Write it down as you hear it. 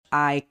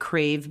I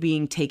crave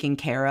being taken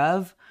care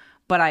of,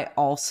 but I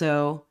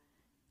also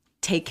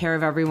take care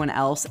of everyone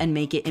else and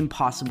make it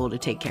impossible to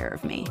take care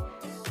of me.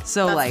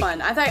 So that's like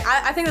fun.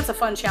 I think that's a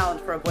fun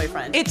challenge for a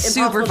boyfriend. It's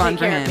super fun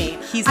for him.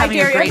 He's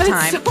having a great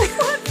time.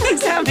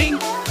 He's having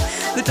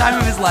the time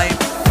of his life.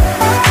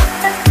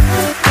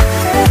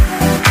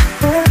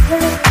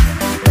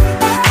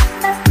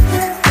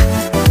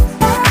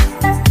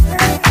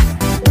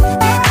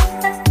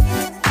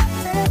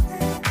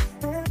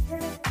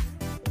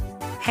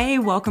 Hey,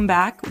 welcome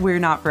back. We're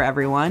Not For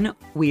Everyone.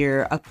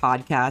 We're a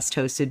podcast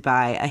hosted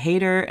by a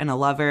hater and a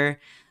lover.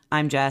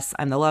 I'm Jess.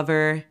 I'm the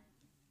lover.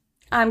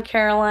 I'm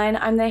Caroline.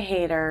 I'm the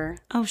hater.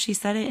 Oh, she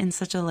said it in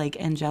such a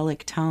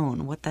angelic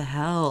tone. What the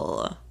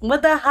hell?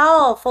 What the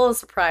hell? Full of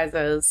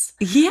surprises.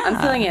 Yeah.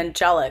 I'm feeling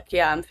angelic.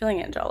 Yeah, I'm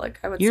feeling angelic,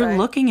 I would say. You're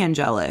looking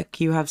angelic.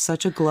 You have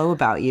such a glow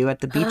about you at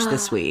the beach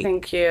this week.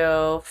 Thank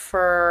you.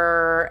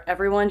 For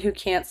everyone who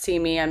can't see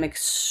me, I'm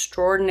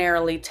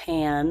extraordinarily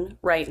tan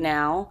right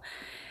now.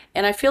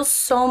 And I feel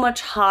so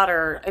much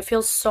hotter. I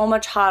feel so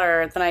much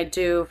hotter than I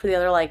do for the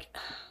other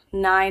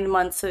 9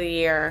 months of the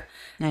year.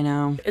 I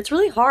know. It's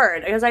really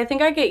hard because I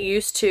think I get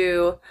used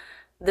to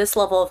this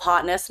level of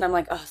hotness and I'm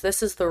like, oh,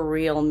 this is the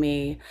real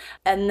me.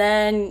 And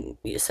then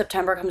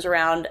September comes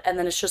around and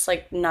then it's just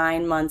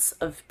 9 months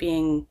of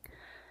being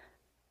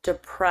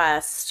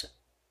depressed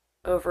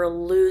over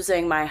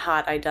losing my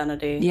hot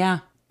identity. Yeah.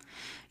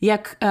 Yeah,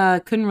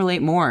 couldn't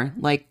relate more.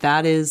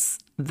 That is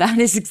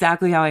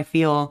exactly how I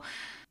feel.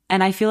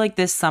 And I feel like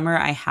this summer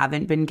I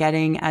haven't been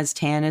getting as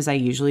tan as I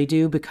usually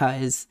do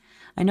because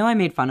I know I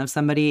made fun of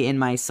somebody in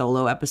my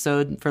solo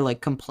episode for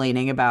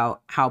complaining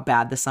about how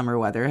bad the summer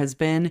weather has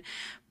been.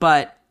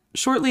 But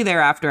shortly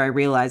thereafter, I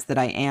realized that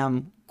I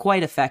am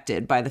quite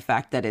affected by the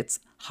fact that it's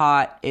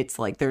hot. It's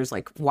there's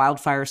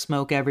wildfire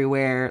smoke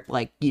everywhere.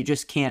 You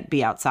just can't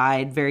be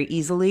outside very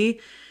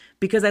easily.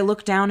 Because I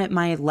look down at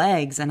my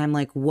legs and I'm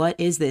like, what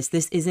is this?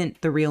 This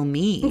isn't the real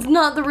me. It's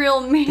not the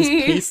real me.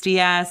 This pasty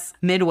ass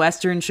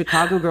Midwestern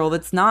Chicago girl,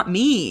 that's not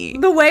me.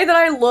 The way that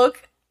I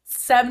look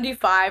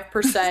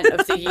 75%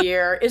 of the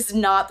year is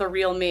not the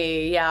real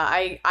me. Yeah,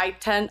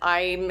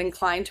 I'm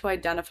inclined to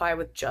identify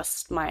with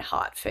just my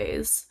hot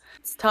phase.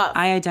 It's tough.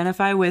 I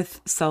identify with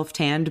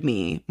self-tanned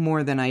me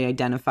more than I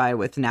identify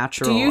with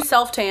natural. Do you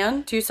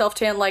self-tan? Do you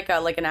self-tan like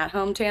an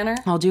at-home tanner?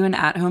 I'll do an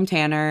at-home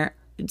tanner.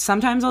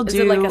 Sometimes I'll do... Is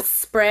it like a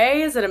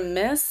spray? Is it a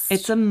mist?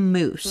 It's a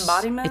mousse.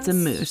 Body mist? It's a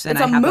mousse. And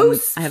I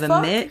have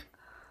a mitt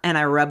and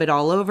I rub it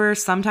all over.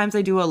 Sometimes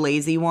I do a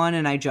lazy one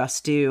and I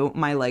just do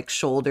my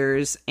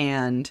shoulders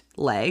and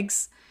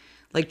legs.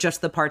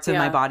 Just the parts of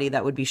my body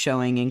that would be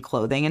showing in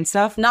clothing and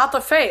stuff. Not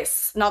the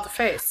face. Not the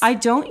face. I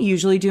don't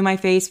usually do my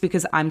face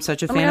because I'm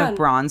such a fan of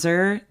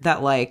bronzer that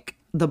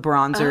the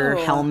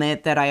bronzer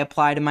helmet that I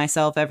apply to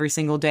myself every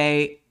single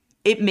day,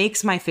 it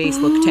makes my face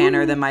look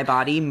tanner than my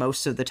body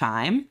most of the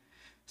time.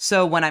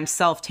 So when I'm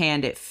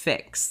self-tanned, it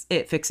fixes,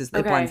 it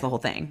blends the whole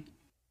thing.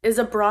 Is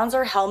a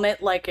bronzer helmet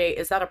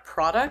is that a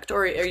product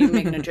or are you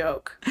making a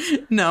joke?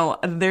 No,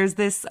 there's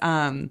this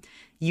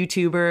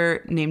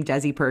YouTuber named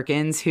Desi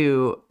Perkins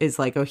who is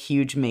a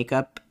huge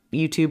makeup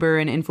YouTuber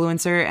and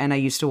influencer, and I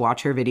used to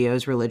watch her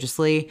videos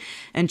religiously,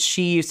 and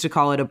she used to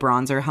call it a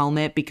bronzer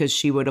helmet because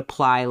she would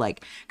apply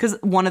because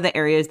one of the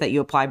areas that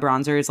you apply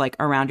bronzer is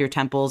around your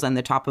temples and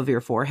the top of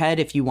your forehead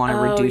if you want to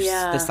reduce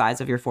the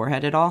size of your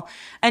forehead at all,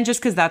 and just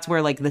because that's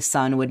where the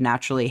sun would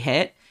naturally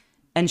hit,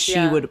 and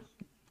she would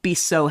be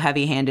so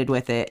heavy-handed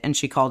with it, and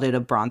she called it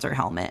a bronzer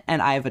helmet,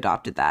 and I've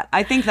adopted that.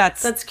 I think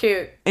that's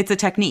cute. It's a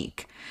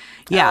technique.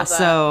 Yeah,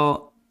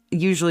 so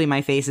usually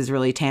my face is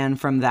really tan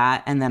from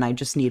that, and then I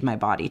just need my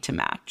body to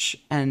match.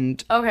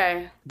 And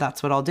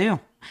that's what I'll do.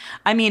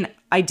 I mean,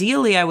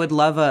 ideally, I would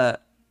love a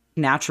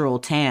natural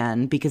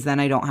tan because then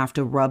I don't have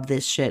to rub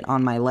this shit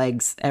on my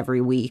legs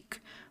every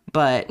week.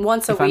 But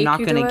if I'm not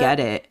going to get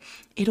it,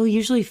 it'll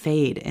usually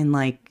fade in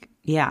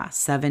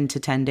 7 to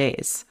 10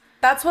 days.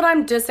 That's what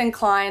I'm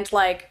disinclined.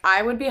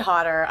 I would be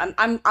hotter.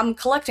 I'm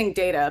collecting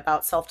data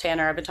about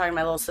self-tanner. I've been talking to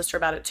my little sister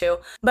about it too.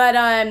 But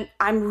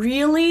I'm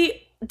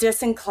really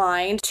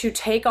disinclined to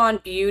take on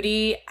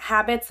beauty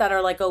habits that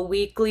are a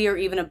weekly or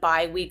even a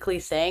bi-weekly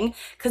thing,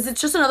 because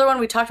it's just another one.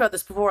 We talked about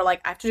this before. I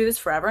have to do this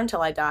forever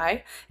until I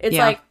die. It's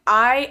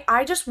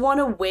I just want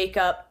to wake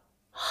up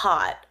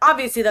hot.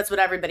 Obviously that's what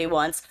everybody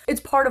wants.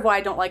 It's part of why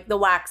I don't like the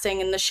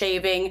waxing and the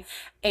shaving,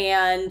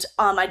 and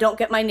I don't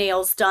get my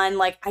nails done.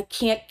 I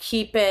can't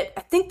keep it. I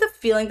think the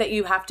feeling that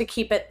you have to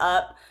keep it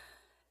up,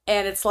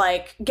 and it's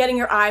getting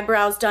your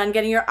eyebrows done,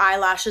 getting your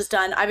eyelashes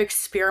done. I've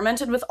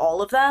experimented with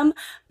all of them,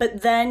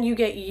 but then you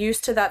get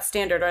used to that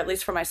standard, or at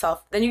least for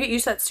myself, then you get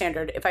used to that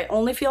standard. If I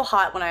only feel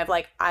hot when I have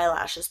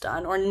eyelashes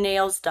done or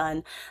nails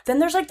done, then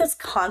there's I have this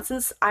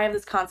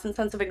constant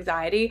sense of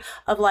anxiety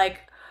of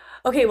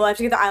okay, well, I have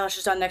to get the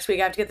eyelashes done next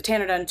week. I have to get the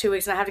tanner done in 2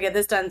 weeks, and I have to get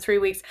this done in 3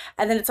 weeks.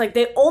 And then it's like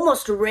they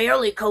almost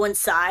rarely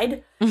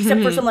coincide,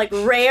 except for some like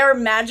rare,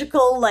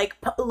 magical,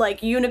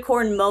 like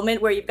unicorn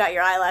moment where you've got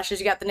your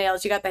eyelashes, you got the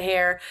nails, you got the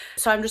hair.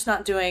 So I'm just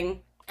not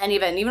doing any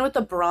of it. And even with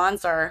the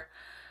bronzer,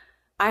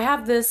 I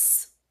have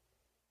this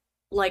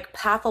like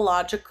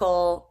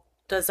pathological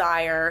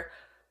desire.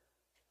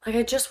 Like,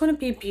 I just want to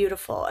be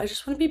beautiful. I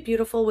just want to be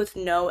beautiful with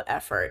no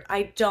effort.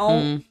 I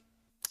don't, Mm.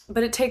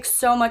 but it takes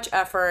so much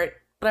effort.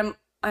 But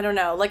I don't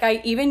know. Like,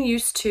 I even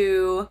used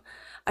to,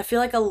 I feel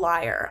like a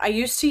liar. I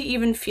used to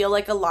even feel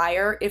like a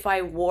liar if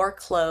I wore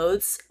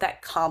clothes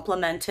that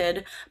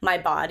complemented my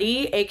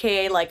body,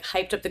 aka like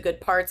hyped up the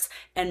good parts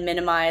and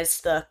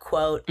minimized the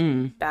quote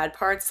Mm. bad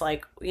parts,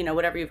 like, you know,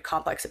 whatever you have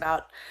complex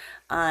about.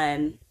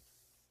 Um,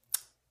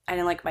 I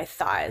didn't like my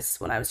thighs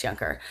when I was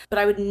younger, but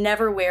I would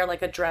never wear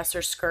like a dress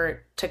or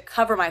skirt to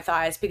cover my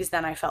thighs because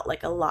then I felt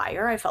like a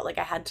liar. I felt like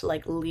I had to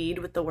like lead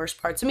with the worst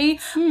parts of me.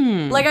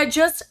 Hmm. Like,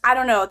 I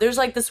don't know. There's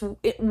like this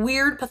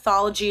weird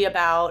pathology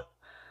about,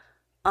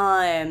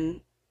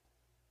 um,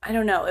 I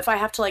don't know. If I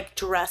have to like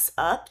dress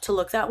up to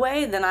look that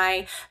way, then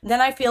I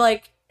feel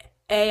like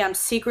I'm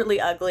secretly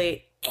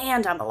ugly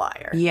and I'm a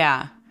liar.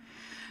 Yeah.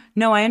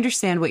 No, I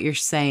understand what you're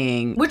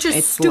saying. Which is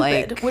It's stupid.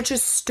 like, Which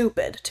is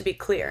stupid, to be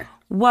clear.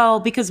 well,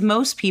 because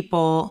most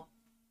people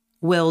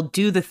will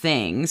do the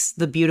things,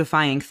 the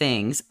beautifying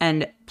things,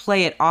 and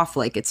play it off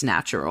like it's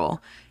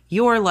natural.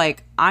 You're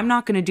like, I'm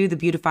not going to do the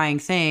beautifying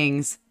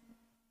things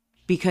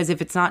because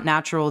if it's not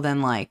natural,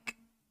 then like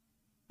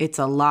it's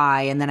a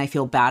lie. And then I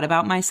feel bad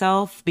about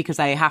myself because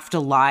I have to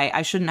lie.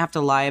 I shouldn't have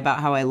to lie about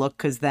how I look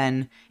because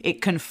then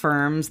it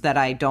confirms that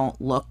I don't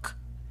look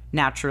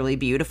naturally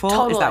beautiful. Is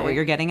that what Totally.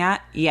 you're getting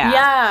at? Yeah.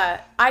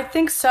 Yeah, I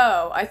think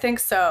so. I think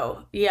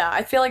so. Yeah,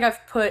 I feel like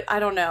I've put, I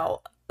don't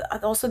know.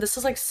 Also, this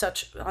is like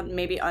such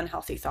maybe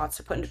unhealthy thoughts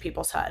to put into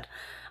people's head.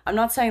 I'm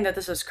not saying that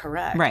this is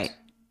correct. Right.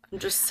 I'm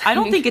just I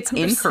don't saying, think it's I'm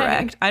just saying.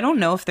 incorrect. I don't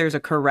know if there's a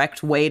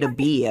correct way to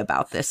be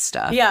about this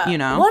stuff, Yeah. you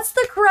know? What's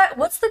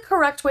the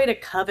correct way to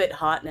covet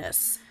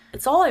hotness?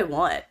 It's all I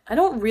want. I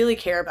don't really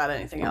care about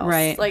anything else.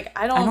 Right. Like,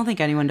 I I don't don't. think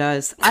anyone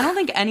does. I don't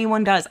think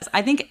anyone does.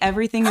 I think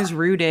everything is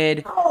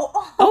rooted. Oh,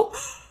 Oh,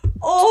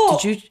 oh,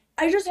 did you?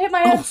 I just hit my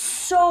head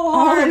so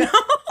hard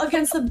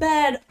against the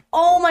bed.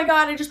 Oh my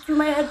God, I just threw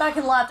my head back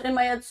and laughed in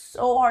my head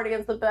so hard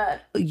against the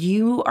bed.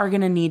 You are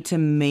going to need to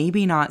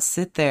maybe not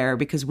sit there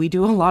because we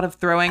do a lot of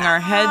throwing our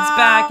heads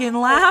back in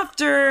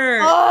laughter.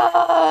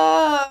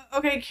 Oh,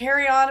 okay,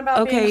 carry on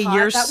about Okay, being hot.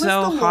 you're That was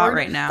so the hot Lord.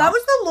 right now. That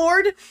was the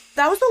Lord.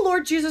 That was the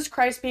Lord Jesus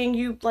Christ being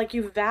you, like,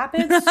 you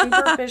vapid,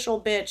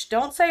 superficial bitch.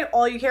 Don't say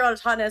all you care about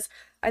is hotness.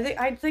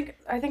 I think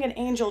an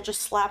angel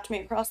just slapped me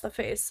across the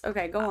face.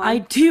 Okay, go on. I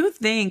do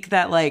think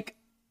that, like,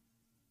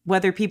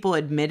 whether people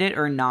admit it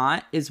or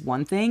not is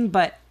one thing,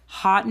 but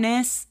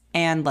hotness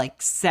and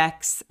like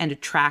sex and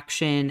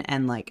attraction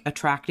and like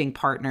attracting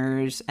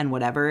partners and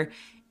whatever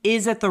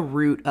is at the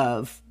root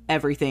of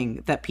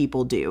everything that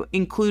people do,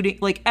 including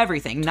like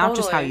everything, not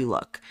just how Totally. you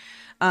look.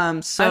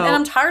 And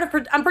I'm tired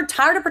of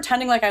tired of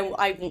pretending like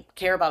I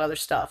care about other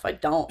stuff. I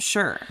don't.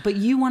 Sure, but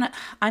you want to,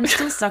 I'm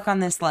still stuck on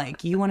this,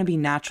 like, you want to be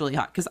naturally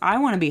hot because I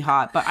want to be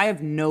hot, but I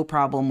have no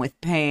problem with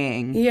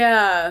paying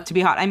Yeah. to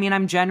be hot. I mean,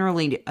 I'm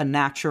generally a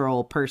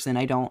natural person.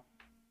 I don't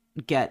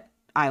get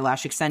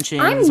eyelash extensions.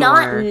 I'm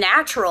not or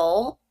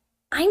natural.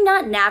 I'm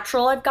not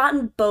natural. I've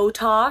gotten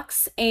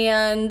Botox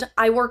and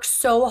I work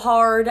so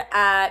hard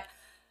at,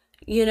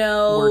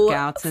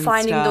 workouts and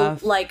finding stuff.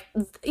 the, like,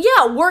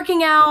 yeah,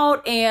 working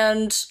out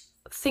and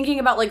thinking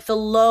about like the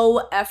low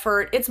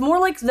effort. It's more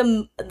like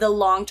the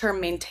long-term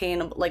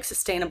maintainable, like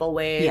sustainable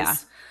ways. Yeah.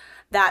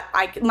 That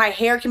my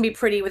hair can be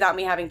pretty without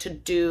me having to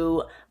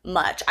do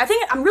much. I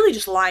think I'm really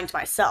just lying to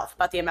myself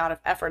about the amount of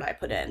effort I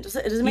put in. Does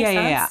it make sense?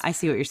 Yeah. I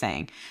see what you're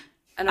saying.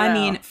 I don't I know.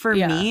 mean, for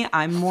Yeah. me,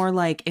 I'm more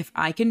like if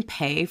I can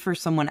pay for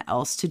someone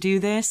else to do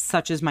this,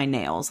 such as my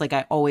nails. Like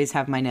I always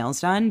have my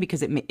nails done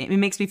because it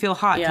makes me feel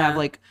hot to Yeah. have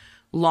like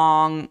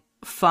long,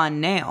 fun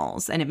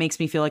nails, and it makes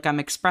me feel like I'm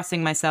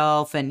expressing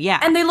myself. And yeah,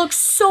 And they look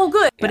so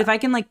good. but if I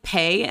can like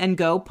pay and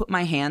go put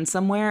my hand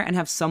somewhere and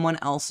have someone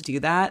else do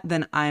that,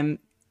 then I'm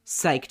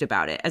psyched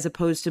about it, as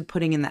opposed to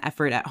putting in the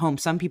effort at home.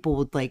 Some people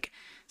would like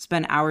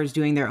spend hours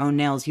doing their own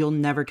nails. You'll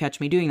never catch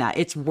me doing that.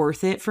 It's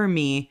worth it for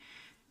me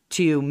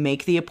to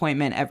make the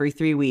appointment every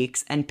 3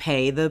 weeks and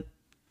pay the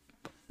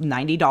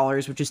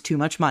 $90, which is too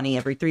much money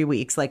every 3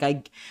 weeks. Like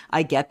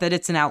I get that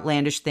it's an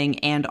outlandish thing,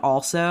 and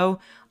also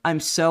I'm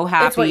so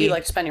happy. It's what you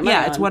like to spend your money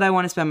Yeah, it's on. what I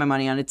want to spend my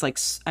money on. It's like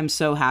I'm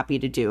so happy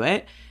to do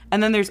it.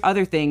 And then there's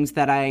other things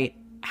that I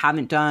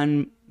haven't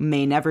done,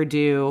 may never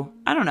do.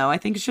 I don't know. I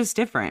think it's just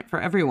different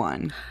for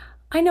everyone.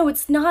 I know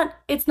it's not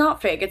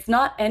fake. It's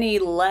not any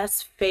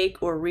less fake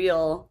or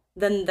real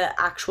than the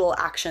actual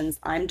actions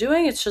I'm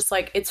doing. It's just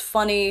like it's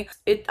funny.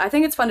 I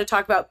think it's fun to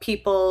talk about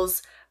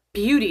people's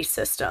beauty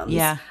systems.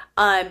 Yeah.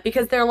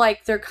 Because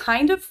they're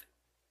kind of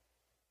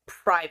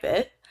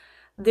private.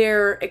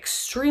 They're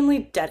extremely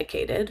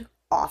dedicated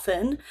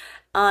often.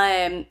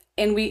 And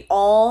we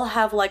all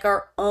have like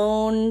our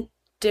own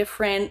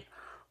different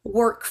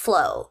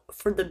workflow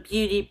for the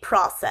beauty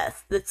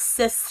process, the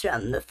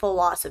system, the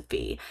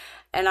philosophy.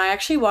 And I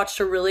actually watched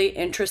a really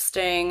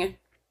interesting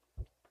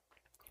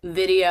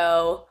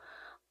video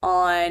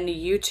on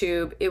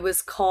YouTube. It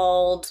was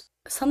called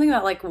something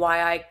about like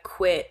why I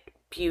quit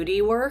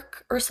beauty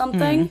work or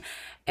something.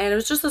 And it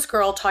was just this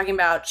girl talking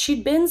about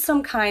she'd been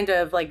some kind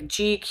of like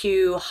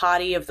GQ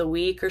hottie of the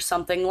week or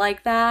something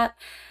like that.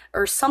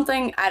 Or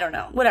something, I don't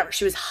know, whatever.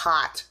 She was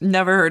hot.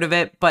 Never heard of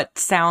it, but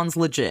sounds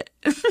legit.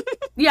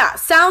 Yeah,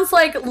 sounds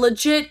like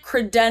legit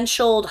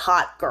credentialed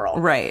hot girl.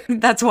 Right.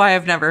 That's why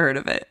I've never heard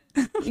of it.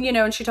 You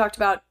know, and she talked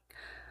about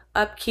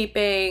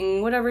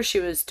upkeeping whatever she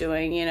was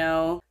doing, you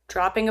know,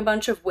 dropping a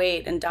bunch of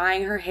weight and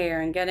dyeing her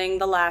hair and getting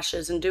the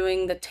lashes and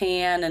doing the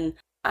tan, and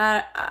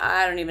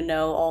I don't even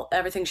know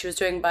everything she was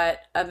doing,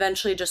 but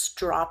eventually just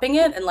dropping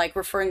it and like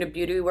referring to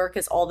beauty work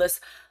as all this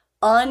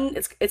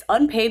it's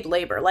unpaid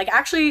labor. Like,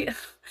 actually,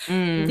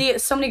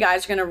 so many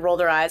guys are gonna roll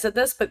their eyes at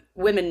this, but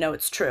women know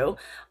it's true.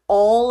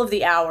 All of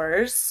the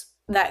hours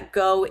that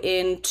go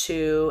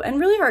into, and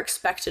really are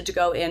expected to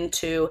go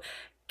into,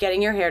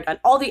 getting your hair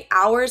done, all the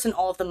hours and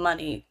all of the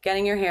money,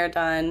 getting your hair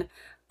done,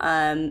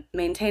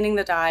 maintaining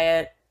the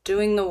diet,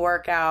 doing the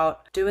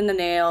workout, doing the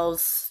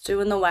nails,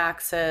 doing the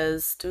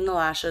waxes, doing the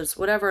lashes,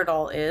 whatever it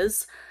all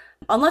is.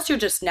 Unless you're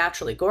just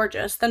naturally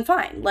gorgeous, then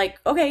fine. Like,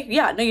 okay,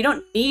 yeah, no, you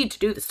don't need to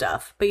do the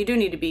stuff, but you do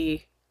need to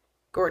be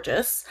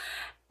gorgeous.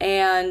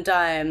 And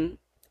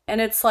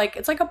it's like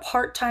a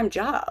part-time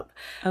job.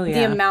 Oh yeah.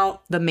 The amount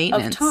the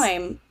maintenance of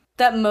time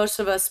that most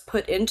of us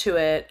put into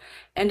it,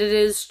 and it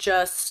is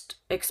just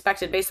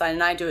expected baseline,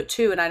 and I do it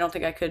too, and I don't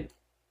think I could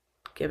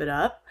give it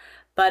up.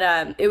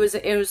 But it was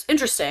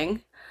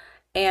interesting,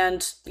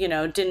 and you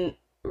know, didn't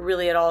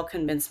really at all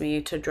convince me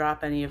to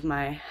drop any of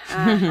my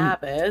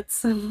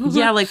habits.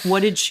 Yeah, like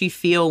what did she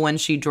feel when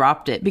she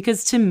dropped it?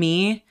 Because to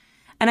me,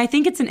 and I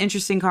think it's an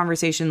interesting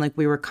conversation, like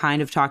we were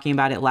kind of talking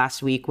about it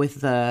last week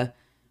with the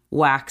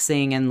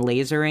waxing and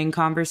lasering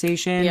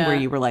conversation, where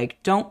you were like,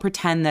 don't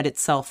pretend that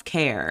it's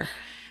self-care.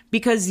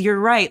 Because you're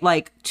right,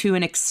 like to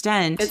an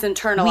extent, it's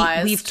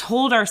internalized. We've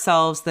told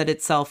ourselves that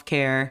it's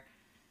self-care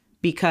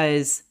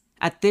because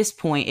at this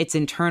point, it's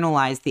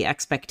internalized the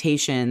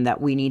expectation that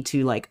we need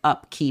to like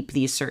upkeep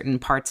these certain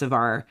parts of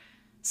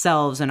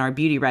ourselves and our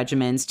beauty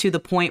regimens to the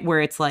point where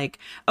it's like,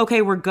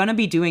 okay, we're going to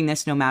be doing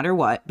this no matter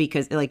what,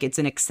 because like it's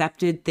an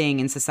accepted thing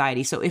in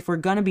society. So if we're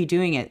going to be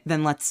doing it,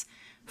 then let's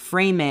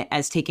frame it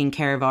as taking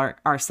care of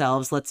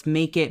ourselves. Let's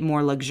make it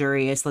more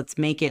luxurious. Let's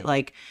make it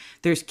like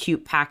there's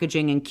cute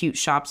packaging and cute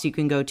shops you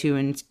can go to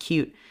and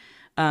cute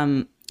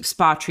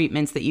spa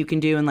treatments that you can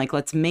do, and like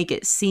let's make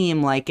it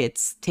seem like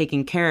it's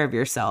taking care of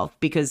yourself,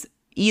 because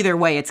either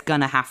way it's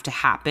gonna have to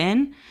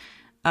happen.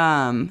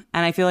 And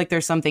I feel like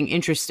there's something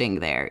interesting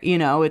there, you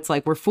know. It's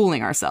like we're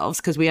fooling ourselves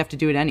because we have to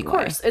do it anyway. Of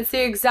course, it's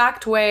the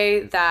exact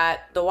way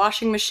that the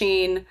washing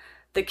machine,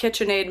 the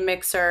KitchenAid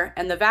mixer,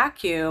 and the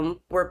vacuum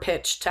were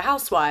pitched to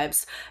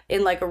housewives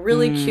in like a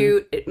really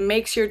cute, it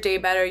makes your day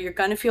better, you're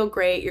gonna feel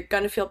great, you're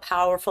gonna feel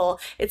powerful,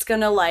 it's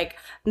gonna like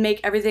make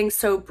everything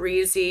so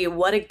breezy,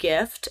 what a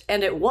gift.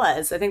 And it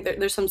was. I think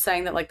there's some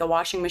saying that like the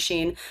washing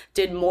machine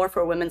did more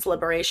for women's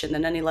liberation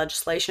than any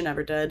legislation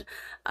ever did,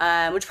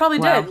 which probably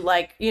did,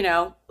 like, you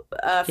know,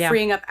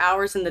 freeing up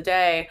hours in the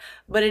day.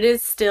 But it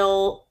is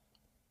still,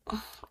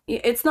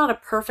 it's not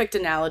a perfect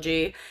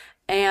analogy.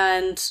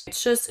 And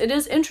it's just, it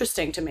is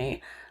interesting to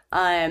me.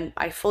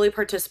 I fully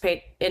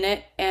participate in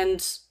it.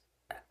 And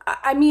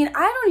I mean,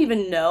 I don't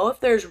even know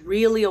if there's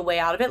really a way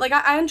out of it. Like,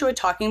 I enjoy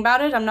talking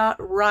about it. I'm not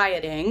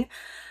rioting,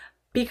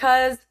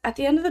 because at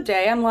the end of the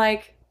day, I'm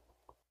like,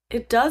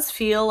 it does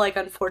feel like,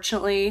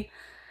 unfortunately,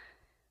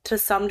 to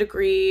some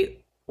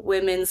degree,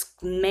 women's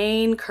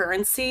main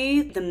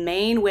currency, the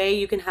main way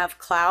you can have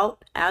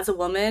clout as a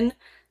woman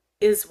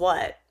is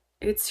what?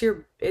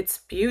 It's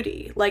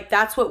beauty. Like,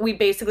 that's what we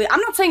basically,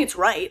 I'm not saying it's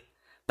right,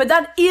 but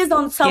that is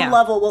on some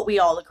level what we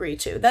all agree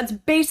to. That's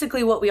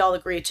basically what we all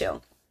agree to.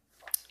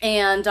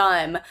 And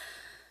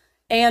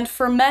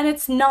for men,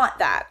 it's not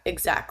that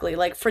exactly.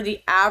 Like, for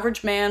the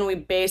average man, we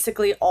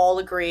basically all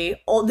agree.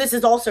 Oh, this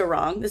is also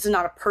wrong. This is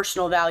not a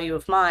personal value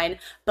of mine,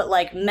 but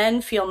like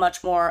men feel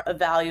much more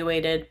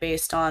evaluated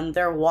based on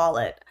their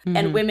wallet.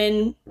 And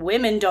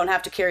women don't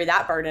have to carry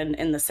that burden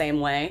in the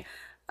same way.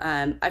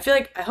 I feel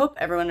like, I hope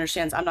everyone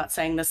understands, I'm not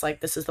saying this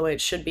like this is the way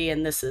it should be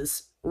and this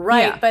is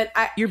right, but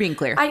you're being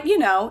clear. You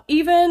know,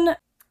 even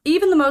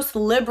the most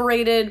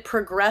liberated,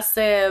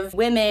 progressive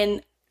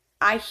women,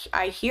 I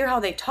hear how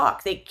they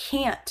talk. They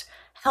can't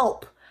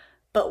help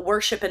but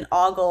worship and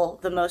ogle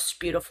the most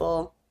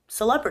beautiful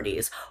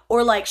celebrities,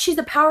 or like, she's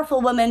a powerful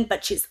woman,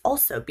 but she's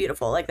also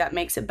beautiful. Like, that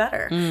makes it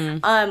better.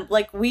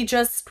 Like,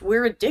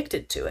 we're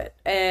addicted to it.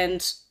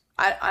 And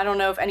I don't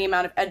know if any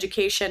amount of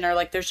education, or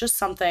like, there's just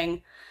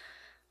something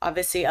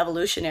obviously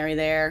evolutionary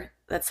there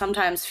that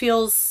sometimes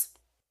feels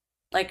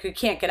like we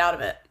can't get out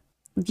of it.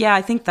 Yeah,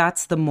 I think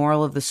that's the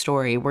moral of the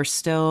story. We're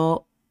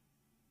still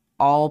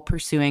all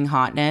pursuing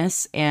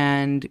hotness,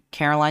 and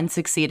Caroline's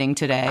succeeding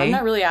today. I'm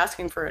not really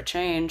asking for a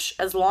change.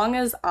 As long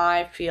as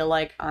I feel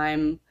like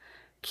I'm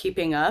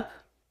keeping up,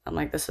 I'm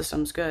like, the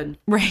system's good.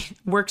 Right.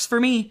 Works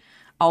for me.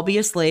 I'll be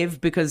a slave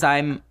because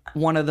I'm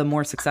one of the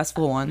more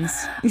successful ones.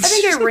 I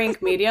think I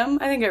rank medium.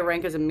 I think I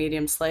rank as a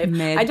medium slave.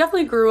 Mid. I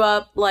definitely grew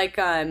up like,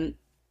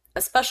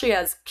 especially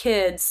as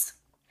kids,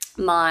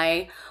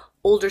 my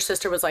older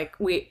sister was like,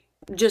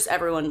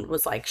 everyone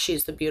was like,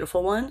 she's the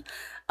beautiful one.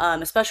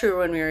 Especially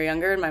when we were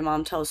younger. And my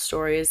mom tells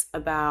stories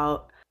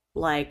about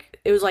like,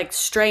 it was like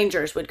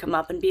strangers would come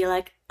up and be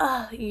like,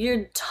 oh,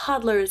 your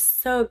toddler is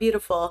so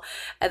beautiful.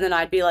 And then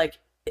I'd be like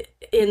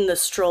in the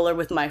stroller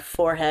with my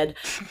forehead.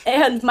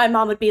 And my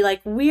mom would be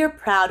like, we're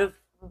proud of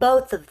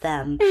both of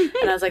them.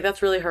 And I was like,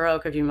 that's really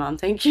heroic of you, Mom.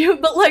 Thank you.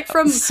 But like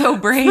So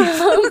brave.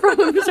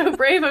 from so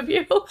brave of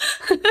you.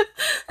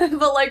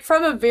 But like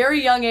from a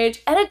very young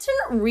age, and it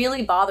didn't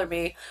really bother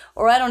me,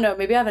 or I don't know,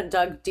 maybe I haven't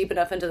dug deep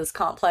enough into this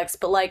complex,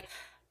 but like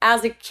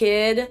as a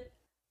kid,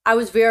 I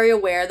was very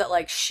aware that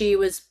like she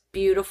was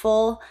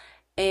beautiful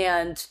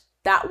and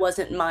that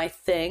wasn't my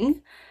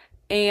thing.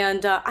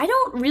 And I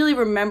don't really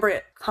remember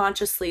it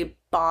consciously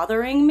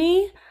bothering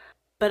me,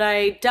 but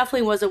I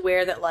definitely was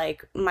aware that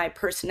like my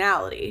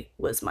personality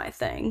was my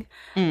thing.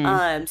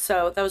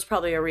 So that was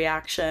probably a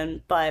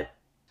reaction, but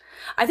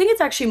I think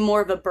it's actually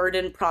more of a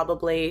burden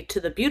probably to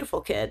the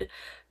beautiful kid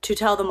to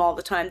tell them all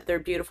the time that they're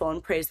beautiful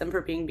and praise them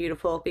for being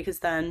beautiful, because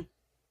then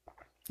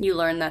you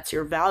learn that's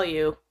your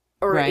value.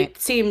 Or Right.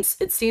 it seems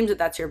that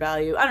that's your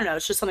value. I don't know.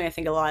 It's just something I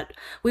think a lot.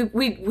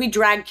 We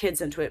drag kids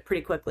into it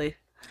pretty quickly.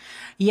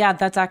 Yeah,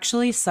 that's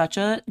actually such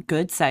a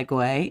good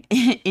segue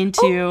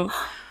into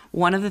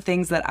one of the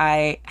things that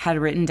I had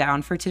written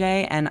down for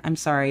today. And I'm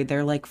sorry,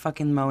 they're like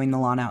fucking mowing the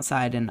lawn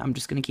outside and I'm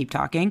just going to keep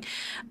talking.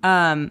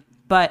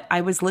 But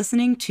I was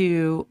listening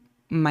to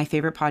my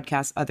favorite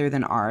podcast other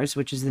than ours,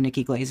 which is the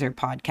Nikki Glazer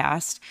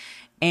podcast.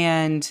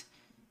 And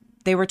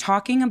they were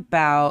talking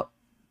about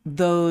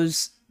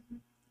those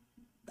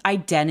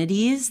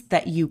identities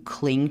that you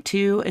cling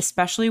to,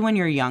 especially when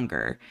you're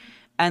younger.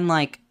 And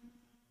like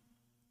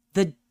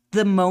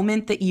the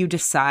moment that you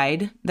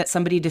decide, that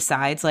somebody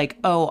decides like,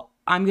 oh,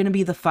 I'm going to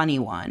be the funny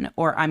one,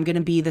 or I'm going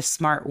to be the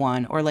smart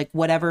one, or like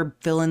whatever,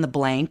 fill in the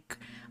blank.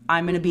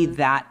 I'm going to be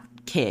that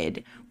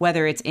kid,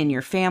 whether it's in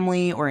your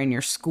family or in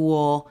your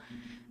school.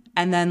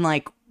 And then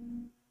like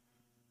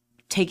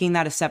taking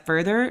that a step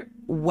further,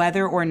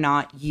 whether or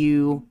not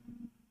you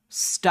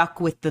stuck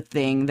with the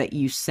thing that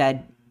you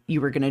said you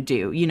were going to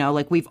do, you know,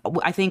 like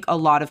I think a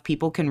lot of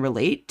people can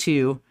relate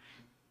to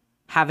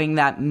having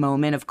that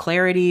moment of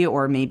clarity,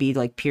 or maybe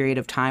like period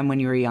of time when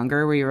you were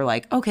younger where you were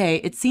like, okay,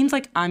 it seems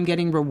like I'm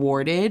getting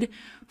rewarded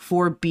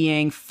for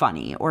being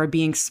funny or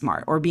being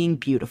smart or being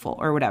beautiful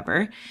or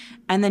whatever.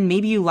 And then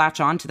maybe you latch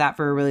on to that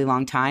for a really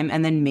long time.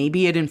 And then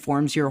maybe it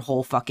informs your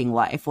whole fucking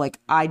life. Like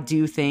I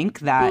do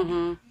think that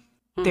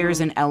there's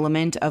an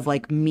element of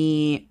like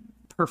me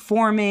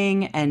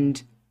performing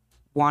and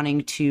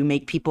wanting to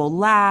make people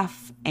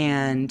laugh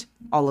and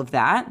all of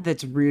that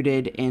that's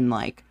rooted in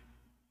like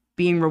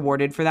being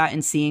rewarded for that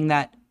and seeing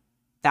that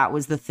that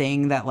was the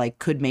thing that like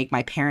could make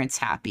my parents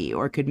happy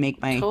or could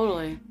make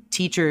my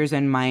teachers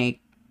and my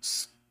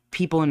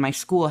people in my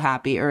school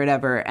happy or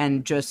whatever.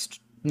 And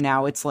just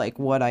now it's like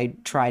what I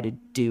try to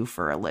do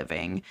for a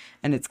living.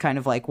 And it's kind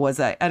of like,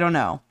 I don't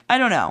know. I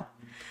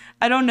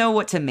don't know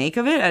what to make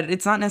of it.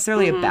 It's not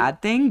necessarily a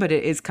bad thing, but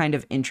it is kind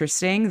of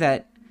interesting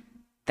that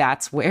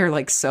that's where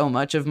like so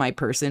much of my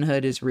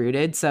personhood is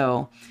rooted.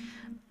 So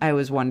I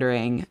was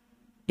wondering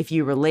if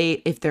you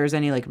relate, if there's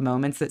any like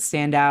moments that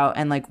stand out,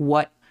 and like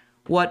what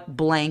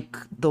blank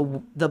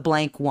the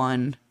blank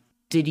one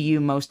did you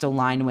most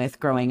align with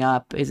growing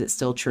up? Is it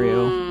still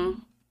true?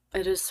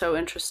 It is so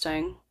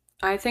interesting.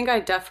 I think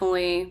I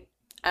definitely,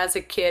 as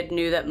a kid,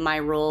 knew that my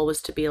role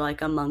was to be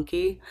like a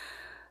monkey,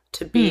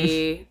 to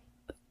be,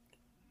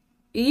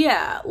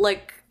 yeah,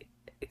 like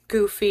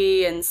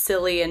goofy and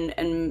silly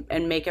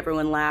and make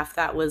everyone laugh.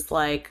 That was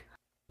like,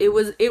 it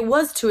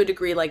was to a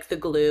degree like the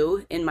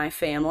glue in my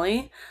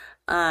family.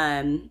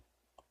 Being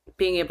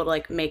able to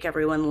like make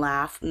everyone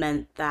laugh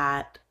meant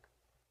that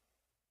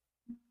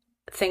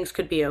things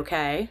could be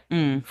okay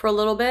for a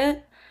little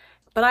bit.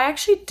 But I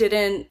actually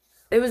didn't,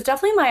 it was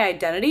definitely my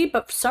identity,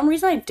 but for some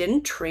reason I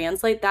didn't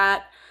translate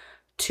that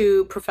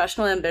to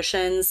professional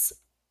ambitions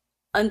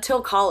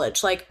until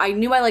college. Like I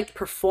knew I liked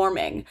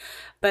performing,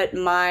 but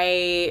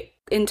my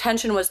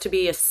intention was to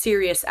be a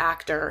serious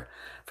actor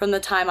from the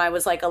time I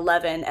was like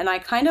 11. And I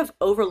kind of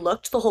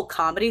overlooked the whole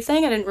comedy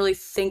thing. I didn't really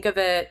think of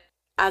it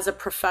as a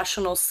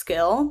professional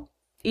skill.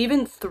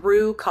 Even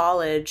through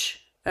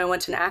college, I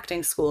went to an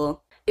acting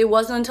school. It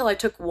wasn't until I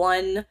took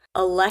one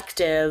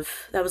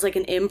elective that was like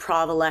an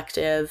improv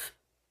elective,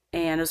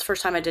 and it was the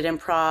first time I did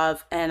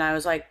improv, and I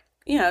was like,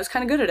 you know, I was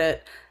kind of good at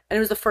it. And it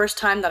was the first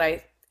time that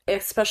I,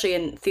 especially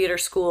in theater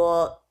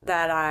school,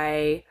 that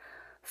I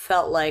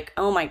felt like,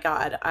 oh my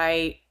God,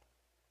 I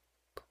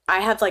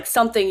have like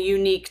something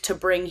unique to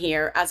bring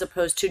here, as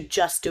opposed to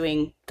just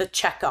doing the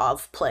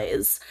Chekhov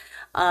plays.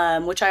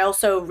 Which I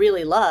also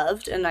really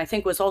loved and I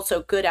think was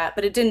also good at,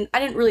 but I didn't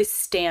really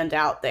stand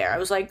out there. I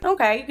was like,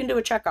 okay, you can do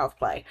a Chekhov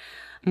play.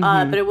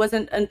 But it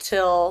wasn't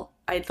until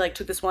I like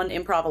took this one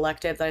improv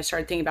elective that I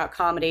started thinking about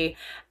comedy,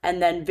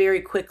 and then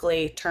very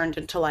quickly turned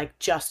into like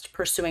just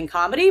pursuing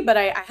comedy. But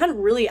I hadn't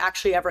really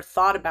actually ever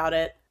thought about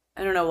it.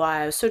 I don't know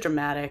why. I was so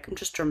dramatic. I'm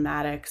just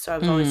dramatic. So I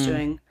was always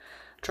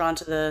drawn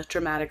to the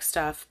dramatic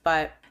stuff.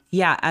 But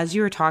Yeah, as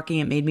you were talking,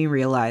 it made me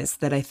realize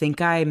that I think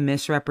I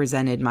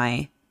misrepresented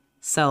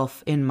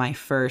myself in my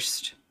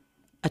first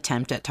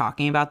attempt at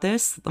talking about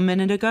this a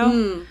minute ago.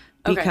 Okay.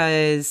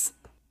 Because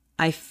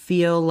I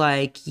feel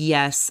like,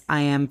 yes,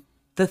 I am.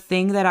 The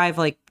thing that I've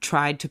like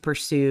tried to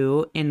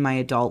pursue in my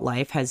adult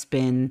life has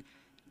been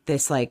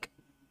this like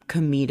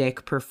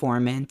comedic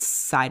performance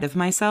side of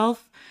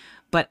myself.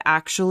 But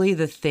actually,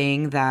 the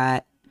thing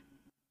that's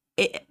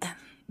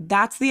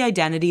the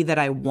identity that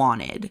I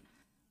wanted,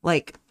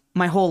 like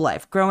my whole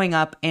life, growing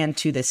up and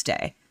to this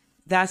day.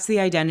 That's the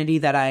identity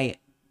that I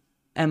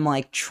am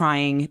like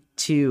trying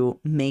to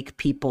make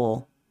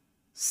people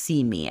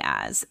see me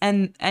as.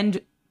 And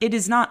it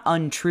is not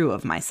untrue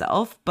of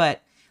myself,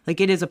 but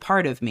like it is a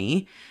part of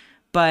me,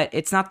 but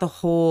it's not the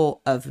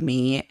whole of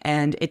me,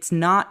 and it's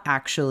not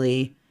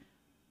actually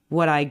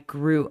what I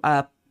grew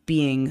up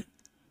being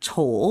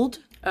told.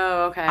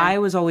 Oh, okay. I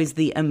was always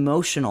the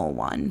emotional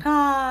one.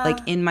 Like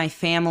in my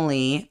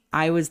family,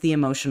 I was the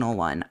emotional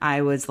one.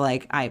 I was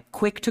like, I'm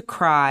quick to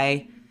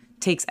cry,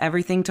 takes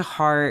everything to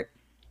heart,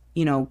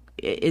 you know,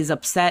 is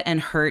upset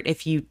and hurt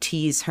if you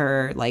tease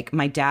her. Like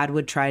my dad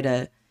would try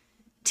to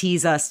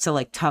tease us to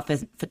like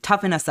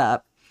toughen us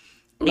up.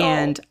 No.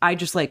 And I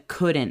just like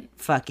couldn't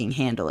fucking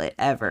handle it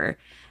ever.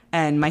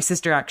 And my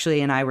sister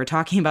actually and I were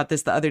talking about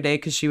this the other day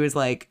because she was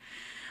like,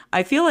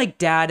 I feel like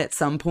dad at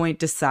some point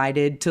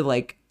decided to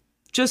like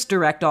just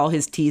direct all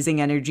his teasing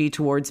energy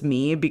towards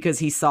me because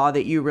he saw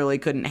that you really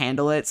couldn't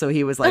handle it. So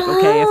he was like,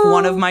 okay, if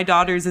one of my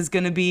daughters is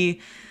going to be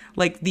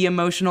like the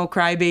emotional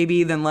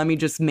crybaby, then let me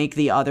just make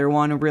the other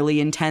one really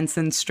intense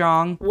and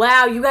strong.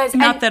 Wow, you guys.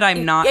 Not that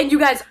I'm not. And you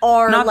guys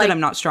are not like, that I'm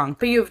not strong.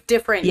 But you have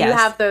different. Yes. You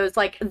have those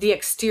like the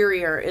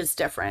exterior is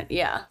different.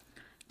 Yeah.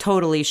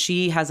 Totally.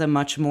 She has a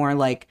much more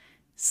like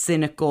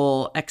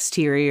cynical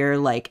exterior,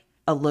 like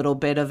a little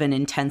bit of an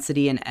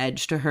intensity and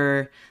edge to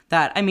her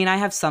that, I mean, I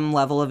have some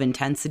level of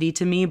intensity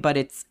to me, but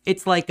it's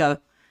like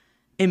a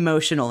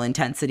emotional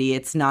intensity.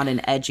 It's not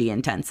an edgy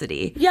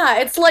intensity. Yeah,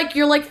 it's like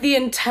you're like the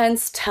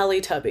intense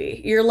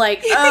Teletubby. You're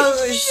like,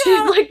 oh,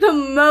 she's like the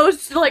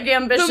most like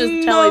ambitious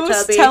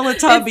Teletubby.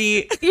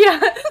 Teletubby.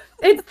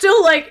 It's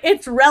still like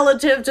it's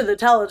relative to the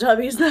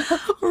Teletubbies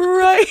though.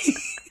 Right.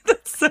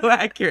 That's so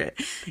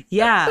accurate.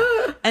 Yeah.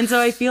 And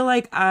so I feel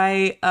like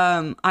I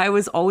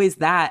was always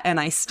that, and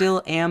I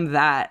still am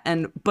that.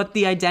 But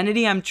the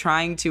identity I'm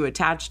trying to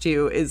attach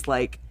to is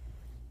like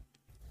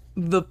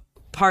the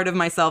part of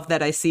myself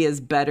that I see as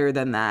better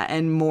than that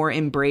and more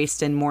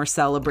embraced and more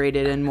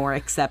celebrated and more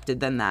accepted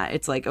than that.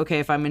 It's like, okay,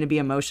 if I'm going to be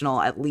emotional,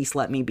 at least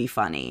let me be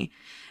funny.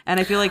 And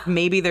I feel like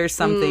maybe there's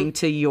something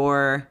to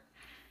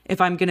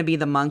if I'm going to be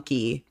the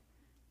monkey,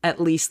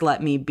 at least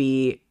let me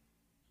be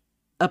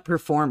a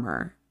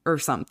performer or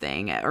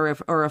something,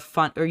 or a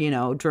fun, or, you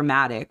know,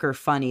 dramatic or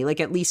funny, like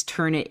at least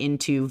turn it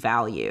into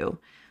value.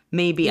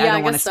 Maybe. I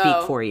don't want to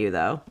speak for you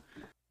though.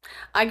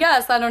 I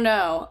guess, I don't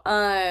know.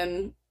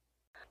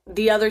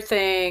 The other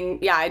thing,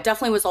 yeah, I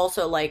definitely was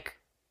also like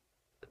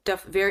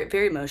very,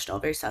 very emotional,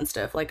 very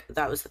sensitive. Like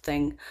that was the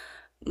thing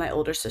my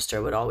older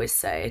sister would always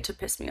say to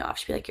piss me off.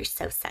 She'd be like, you're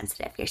so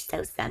sensitive. You're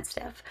so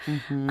sensitive.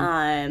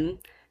 Mm-hmm.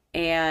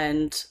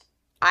 And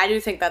I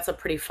do think that's a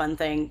pretty fun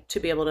thing to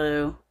be able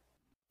to,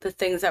 the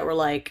things that were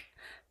like,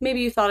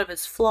 maybe you thought of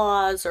as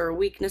flaws or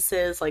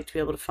weaknesses, like to be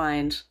able to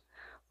find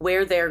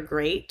where they're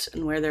great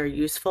and where they're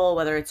useful,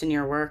 whether it's in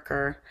your work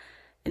or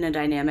in a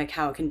dynamic,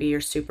 how it can be your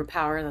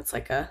superpower. That's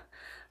like a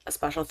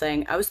special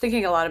thing. I was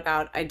thinking a lot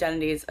about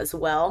identities as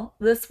well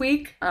this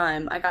week.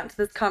 I got into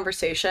this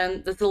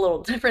conversation. This is a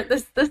little different.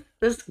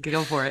 This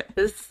Go for it.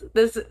 This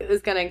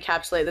is going to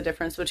encapsulate the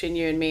difference between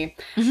you and me.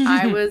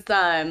 I was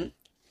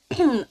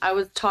I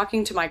was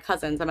talking to my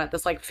cousins. I'm at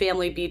this like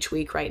family beach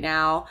week right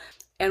now,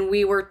 and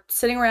we were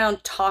sitting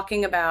around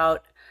talking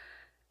about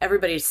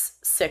everybody's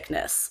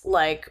sickness.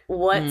 Like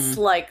what's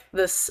like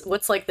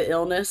the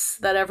illness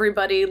that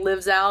everybody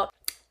lives out,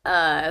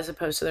 as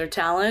opposed to their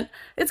talent.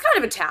 It's kind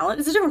of a talent.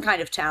 It's a different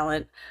kind of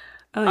talent.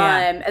 Oh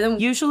yeah. And then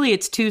usually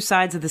it's two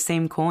sides of the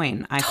same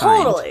coin, I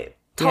find.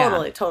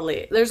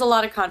 Totally. There's a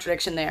lot of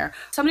contradiction there.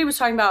 Somebody was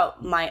talking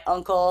about my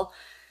uncle,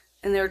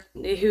 and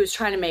he was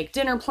trying to make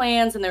dinner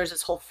plans, and there was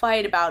this whole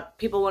fight about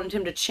people wanted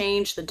him to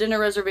change the dinner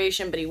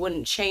reservation, but he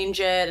wouldn't change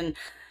it.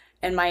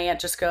 And my aunt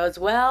just goes,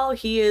 well,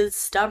 he is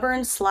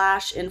stubborn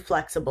 /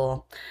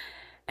 inflexible.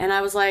 And I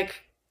was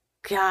like,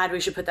 God, we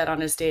should put that on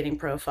his dating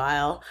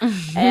profile.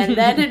 And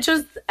then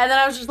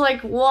I was just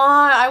like,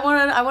 why? I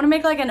want to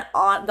make like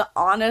the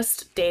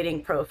honest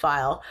dating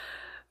profile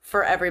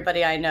for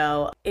everybody I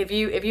know. If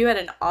you had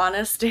an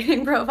honest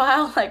dating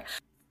profile, like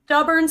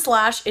stubborn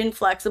 /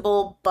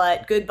 inflexible,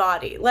 but good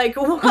body, like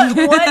what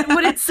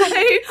would it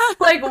say?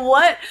 Like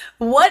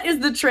what is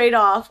the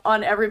trade-off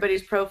on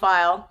everybody's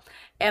profile?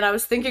 And I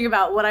was thinking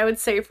about what I would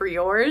say for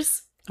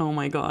yours. Oh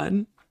my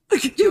God.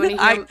 Do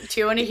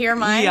you want to hear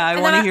mine? Yeah, I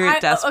want to hear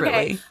it desperately.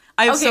 Okay.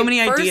 I have so many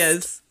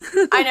ideas.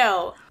 I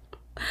know.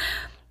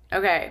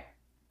 Okay.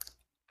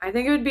 I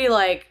think it would be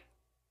like...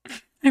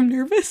 I'm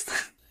nervous.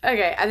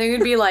 Okay, I think it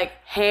would be like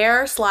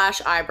hair /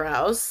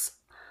 eyebrows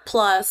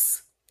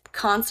plus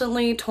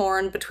constantly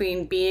torn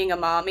between being a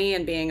mommy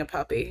and being a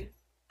puppy.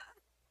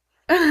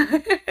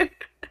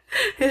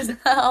 Is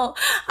how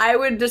I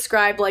would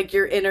describe like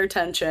your inner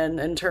tension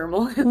and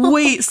turmoil.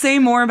 Wait, say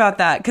more about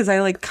that, because I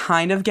like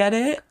kind of get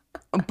it,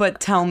 but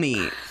tell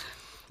me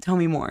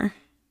more.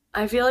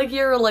 I feel like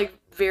you're like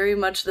very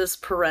much this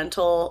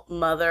parental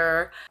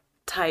mother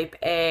type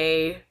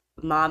A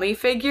mommy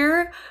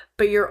figure,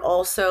 but you're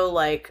also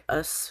like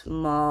a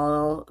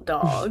small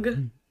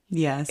dog.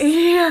 Yes.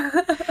 Yeah.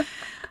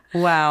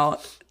 Wow.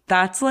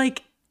 That's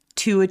like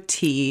to a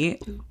T.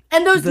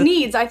 And those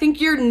needs, I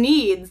think your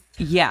needs.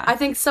 Yeah. I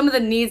think some of the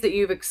needs that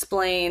you've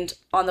explained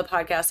on the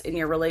podcast in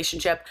your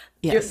relationship,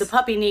 Yes. the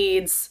puppy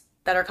needs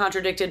that are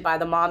contradicted by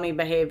the mommy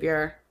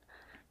behavior.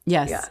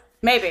 Yes. Yeah.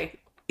 Maybe.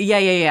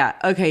 Yeah.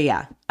 Okay,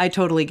 yeah. I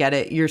totally get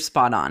it. You're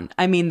spot on.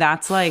 I mean,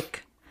 that's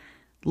like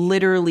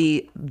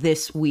literally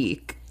this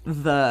week,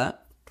 the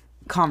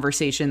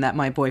conversation that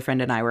my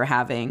boyfriend and I were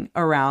having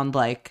around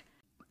like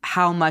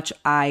how much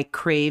I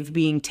crave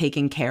being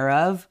taken care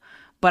of,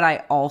 but I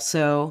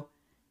also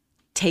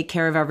take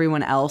care of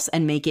everyone else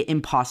and make it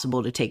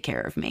impossible to take care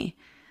of me.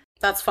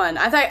 That's fun.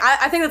 I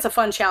think that's a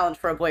fun challenge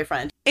for a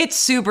boyfriend. It's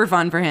super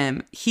fun for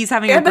him. He's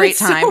having a great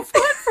time. So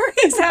fun for him.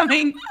 He's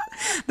having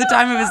the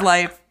time of his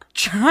life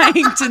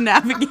trying to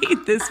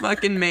navigate this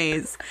fucking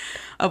maze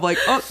of like,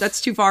 oh,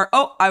 that's too far.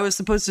 Oh, I was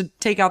supposed to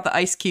take out the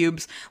ice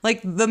cubes.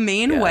 Like the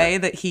main way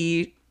that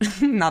he,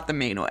 not the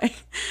main way,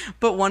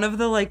 but one of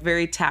the like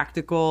very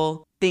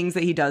tactical things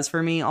that he does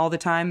for me all the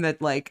time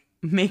that like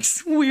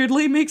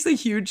weirdly makes a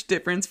huge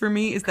difference for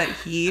me is that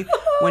he,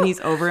 when he's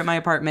over at my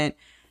apartment,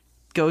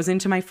 goes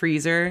into my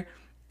freezer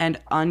and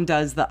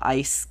undoes the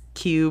ice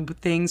cube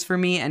things for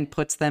me and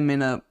puts them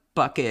in a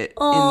bucket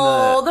in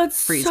the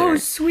that's freezer. so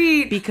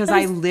sweet. Because that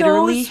I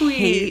literally so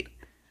hate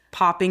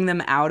popping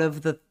them out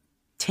of the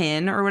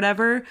tin or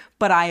whatever,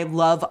 but I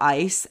love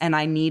ice and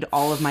I need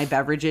all of my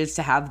beverages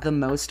to have the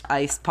most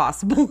ice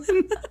possible.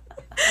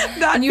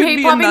 That and you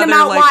hate popping them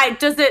out. Why?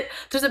 Does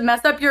it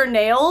mess up your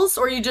nails,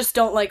 or you just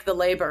don't like the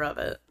labor of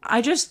it?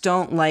 I just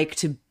don't like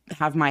to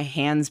have my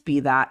hands be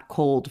that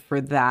cold for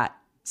that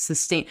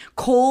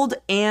cold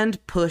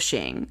and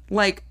pushing.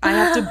 Like I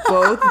have to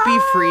both be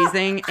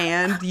freezing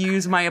and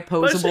use my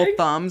opposable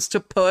thumbs to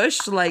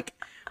push. Like,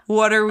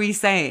 what are we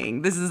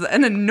saying? This is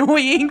an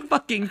annoying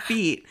fucking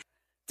feat.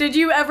 Did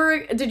you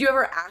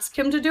ever ask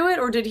him to do it,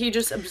 or did he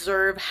just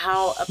observe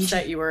how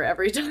upset you were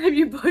every time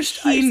you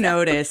pushed ice? He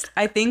noticed.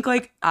 I think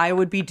like I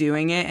would be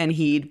doing it and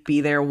he'd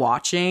be there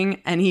watching,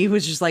 and he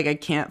was just like, I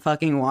can't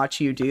fucking watch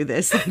you do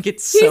this. Like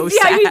it's so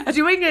sad. Yeah,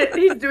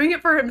 he's doing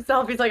it for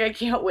himself. He's like, I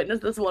can't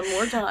witness this one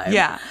more time.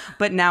 Yeah,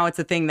 but now it's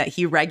a thing that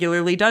he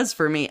regularly does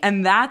for me,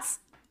 and that's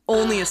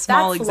only a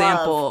small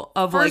example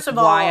of like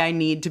why I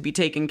need to be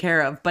taken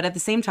care of. But at the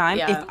same time,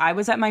 if I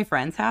was at my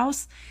friend's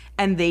house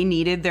and they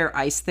needed their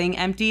ice thing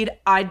emptied,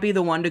 I'd be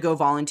the one to go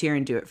volunteer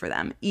and do it for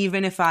them,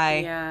 even if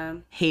I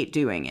hate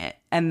doing it.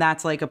 And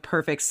that's like a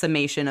perfect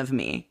summation of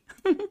me.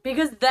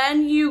 Because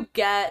then you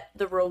get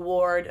the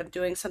reward of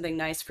doing something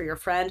nice for your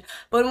friend.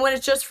 But when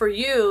it's just for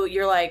you,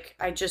 you're like,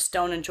 I just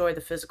don't enjoy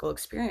the physical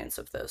experience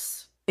of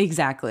this.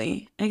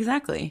 Exactly.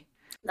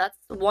 That's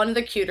one of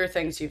the cuter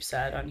things you've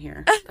said on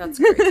here. That's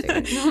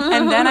crazy.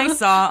 And then I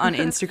saw on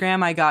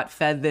Instagram, I got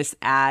fed this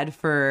ad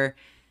for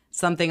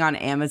something on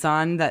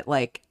Amazon that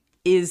like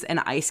is an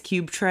ice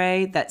cube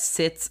tray that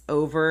sits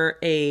over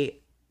a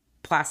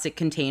plastic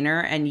container,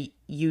 and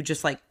you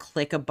just like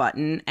click a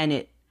button and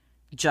it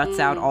juts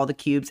out all the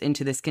cubes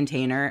into this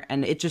container,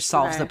 and it just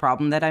solves the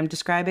problem that I'm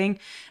describing.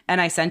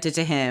 And I sent it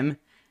to him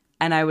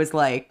and I was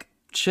like,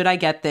 should I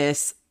get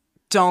this?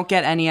 Don't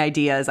get any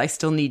ideas. I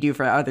still need you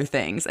for other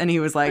things. And he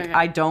was like,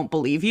 I don't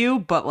believe you,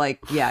 but like,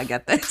 yeah,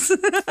 get this.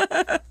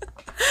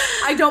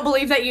 I don't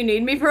believe that you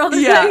need me for other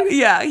things.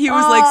 Yeah. He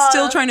was like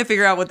still trying to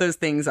figure out what those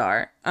things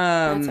are.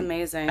 That's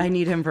amazing. I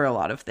need him for a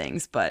lot of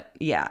things, but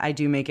yeah, I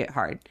do make it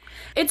hard.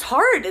 It's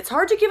hard. It's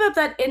hard to give up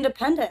that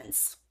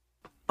independence.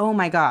 Oh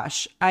my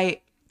gosh.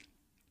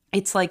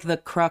 It's like the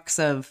crux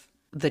of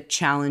the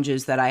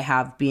challenges that I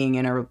have being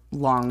in a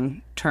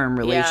long-term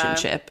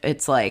relationship. Yeah.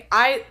 It's like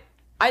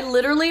I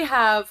literally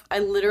have a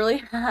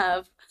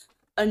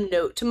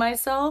note to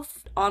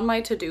myself on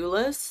my to-do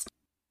list.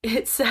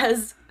 It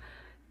says,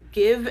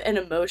 give an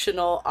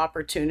emotional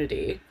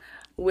opportunity,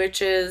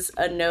 which is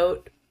a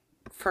note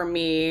for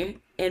me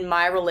in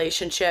my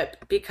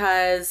relationship,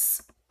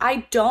 because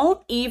I've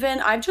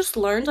just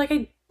learned,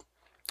 like,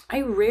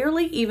 I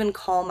rarely even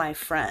call my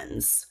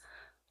friends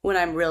when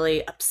I'm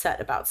really upset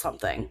about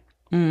something.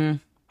 I've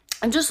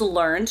just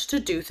learned to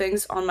do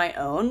things on my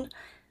own.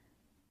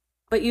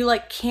 But you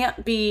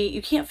can't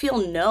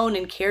feel known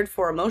and cared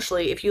for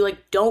emotionally if you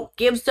don't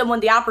give someone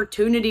the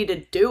opportunity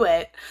to do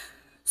it.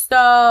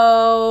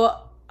 So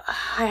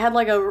I had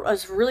a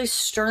really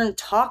stern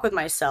talk with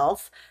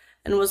myself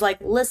and was like,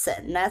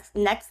 listen,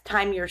 next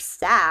time you're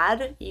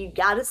sad, you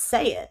gotta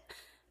say it.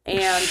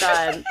 And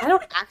I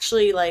don't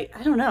actually I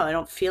don't know, I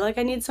don't feel like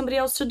I need somebody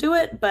else to do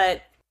it,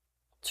 but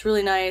it's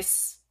really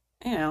nice,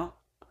 I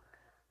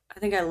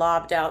think I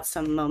lobbed out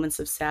some moments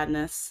of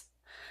sadness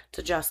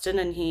to Justin,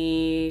 and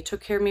he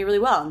took care of me really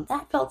well. And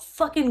that felt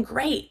fucking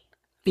great.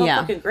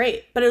 Fucking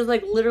great. But it was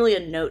like literally a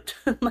note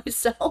to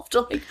myself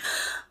to like,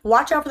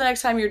 watch out for the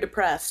next time you're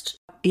depressed.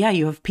 Yeah,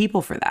 you have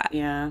people for that.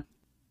 Yeah.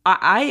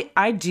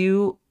 I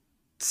do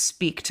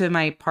speak to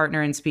my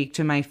partner and speak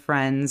to my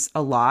friends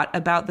a lot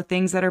about the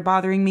things that are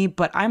bothering me,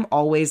 but I'm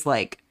always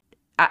like,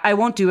 I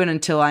won't do it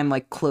until I'm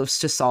like close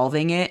to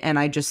solving it and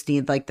I just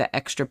need like the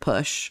extra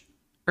push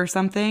or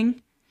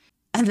something.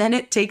 And then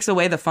it takes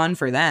away the fun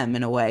for them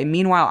in a way.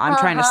 Meanwhile, I'm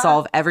trying to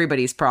solve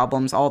everybody's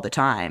problems all the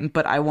time,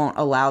 but I won't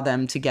allow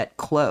them to get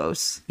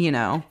close, you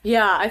know?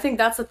 Yeah, I think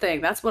that's the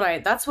thing. That's what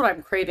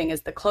I'm craving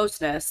is the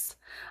closeness.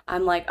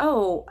 I'm like,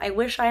 oh, I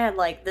wish I had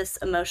like this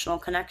emotional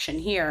connection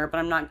here, but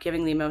I'm not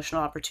giving the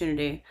emotional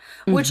opportunity.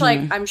 Which like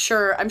I'm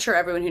sure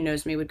everyone who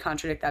knows me would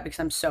contradict that because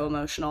I'm so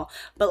emotional.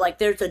 But like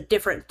there's a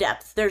different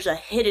depth. There's a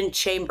hidden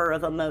chamber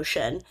of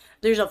emotion.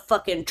 There's a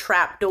fucking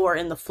trap door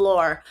in the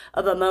floor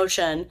of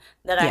emotion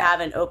that I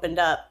haven't opened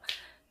up.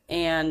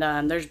 And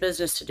there's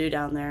business to do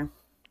down there.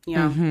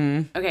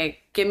 Yeah. Okay,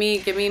 give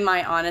me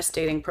my honest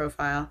dating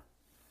profile.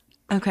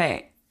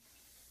 Okay.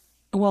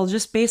 Well,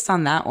 just based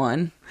on that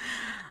one,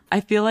 I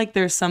feel like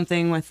there's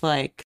something with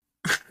like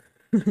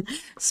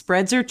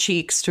spreads her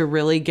cheeks to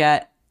really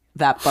get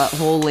that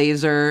butthole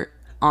laser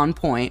on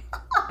point,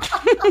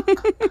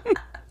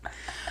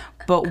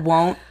 but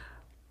won't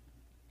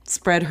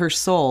spread her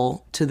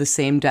soul to the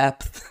same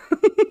depth.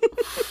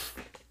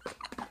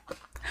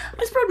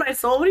 I spread my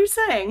soul. What are you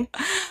saying?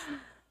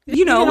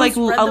 You know, like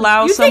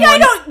allow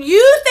someone.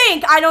 You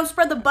think I don't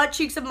spread the butt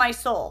cheeks of my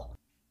soul?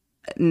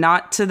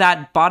 Not to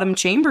that bottom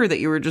chamber that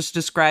you were just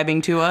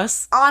describing to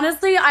us.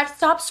 Honestly, I've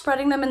stopped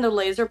spreading them in the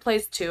laser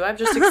place too. I've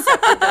just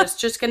accepted that it's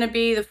just gonna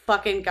be the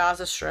fucking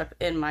Gaza Strip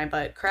in my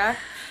butt crack.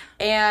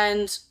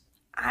 And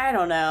I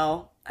don't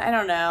know.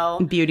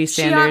 Beauty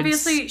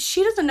standards.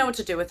 She doesn't know what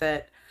to do with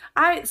it.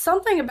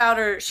 Something about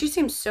her, she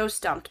seems so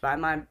stumped by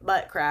my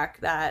butt crack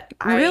that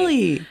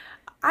Really?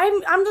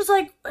 I'm just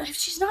like, if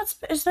she's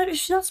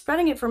not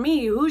spreading it for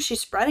me, who is she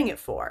spreading it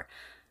for?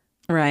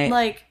 Right.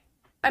 Like,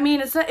 I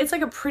mean, it's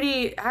like a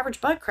pretty average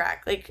butt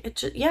crack. Like,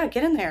 get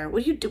in there.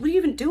 What are you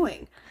even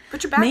doing?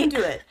 Put your back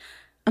into it.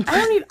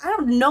 I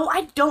don't know.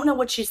 I don't know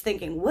what she's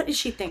thinking. What is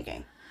she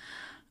thinking?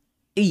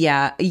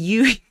 Yeah,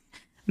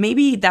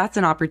 maybe that's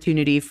an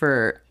opportunity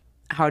for,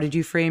 how did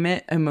you frame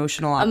it?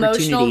 Emotional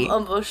opportunity.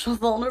 Emotional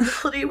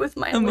vulnerability with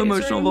my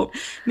lasering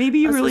Maybe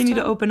you really need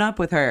assistant. to open up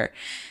with her.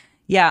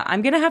 Yeah,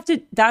 I'm going to have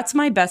to, that's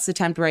my best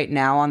attempt right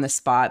now on the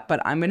spot, but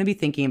I'm going to be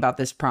thinking about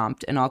this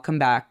prompt and I'll come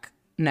back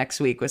next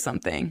week with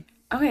something.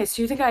 Okay,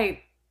 so you think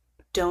I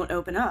don't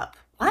open up?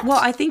 What? Well,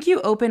 I think you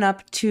open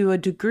up to a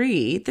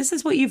degree. This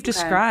is what you've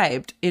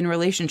described in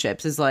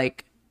relationships is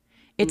like,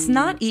 it's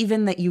not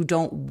even that you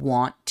don't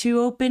want to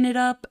open it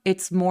up.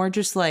 It's more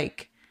just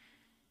like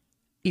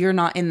you're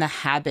not in the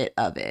habit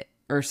of it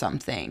or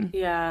something.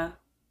 Yeah.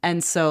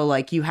 And so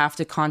like you have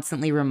to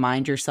constantly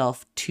remind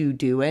yourself to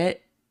do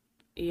it.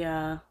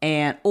 Yeah.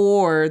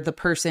 Or the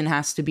person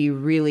has to be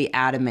really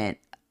adamant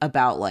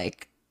about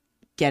like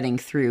getting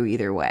through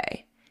either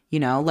way. You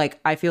know, like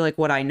I feel like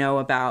what I know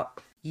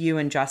about you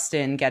and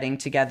Justin getting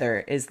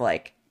together is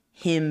like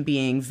him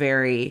being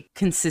very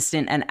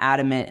consistent and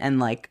adamant and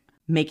like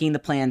making the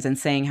plans and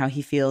saying how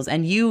he feels.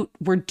 And you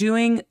were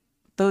doing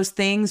those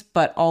things,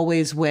 but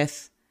always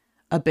with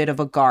a bit of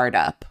a guard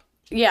up.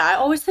 Yeah, I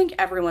always think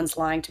everyone's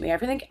lying to me. I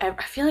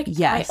feel like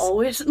Yes.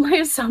 my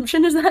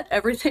assumption is that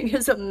everything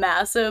is a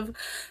massive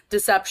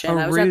deception.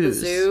 I was at the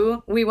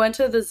zoo. We went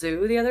to the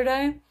zoo the other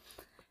day,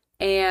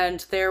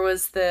 and there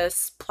was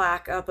this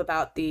plaque up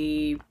about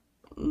the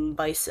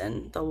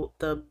bison,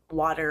 the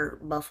water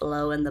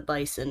buffalo and the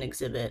bison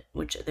exhibit,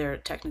 which they're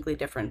technically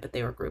different, but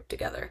they were grouped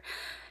together.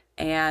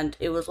 And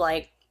it was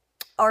like,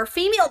 our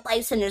female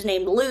bison is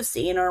named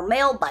Lucy, and our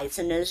male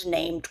bison is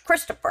named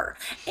Christopher.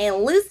 And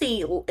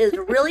Lucy is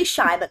really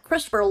shy, but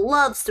Christopher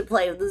loves to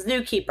play with the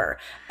zookeeper.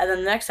 And then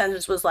the next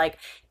sentence was like,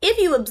 if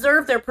you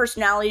observe their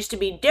personalities to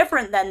be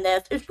different than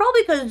this, it's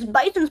probably because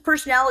bison's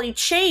personality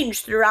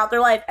changed throughout their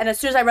life. And as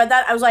soon as I read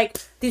that, I was like,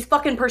 these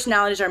fucking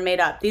personalities are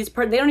made up. They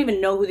don't even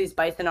know who these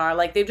bison are.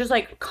 Like, they've just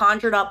like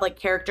conjured up like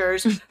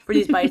characters for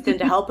these bison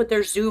to help with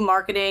their zoo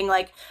marketing.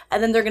 Like,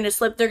 and then they're gonna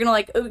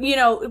like, you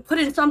know, put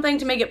in something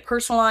to make it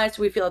personalized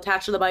so we feel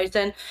attached to the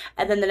bison.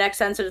 And then the next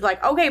sentence is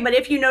like, okay, but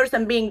if you notice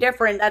them being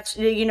different, that's,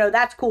 you know,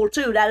 that's cool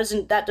too. That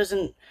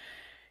doesn't.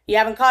 You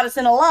haven't caught us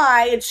in a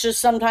lie. It's just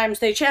sometimes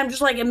they change. I'm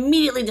just like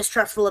immediately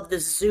distrustful of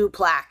this zoo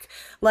plaque.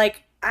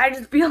 Like, I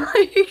just feel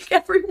like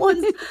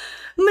everything's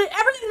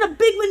a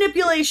big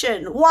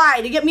manipulation.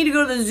 Why? To get me to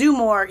go to the zoo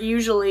more,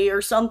 usually,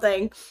 or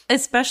something.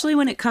 Especially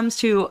when it comes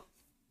to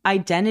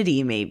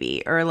identity,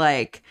 maybe, or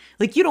like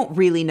you don't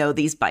really know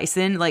these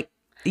bison. Like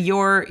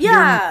your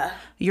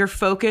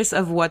focus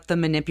of what the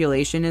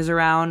manipulation is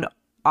around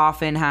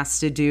often has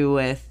to do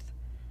with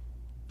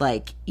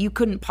like you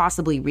couldn't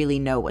possibly really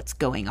know what's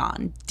going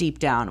on deep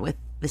down with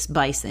this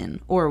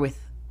bison or with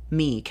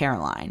me,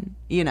 Caroline,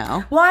 you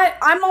know? What?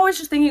 I'm always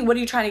just thinking, what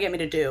are you trying to get me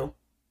to do?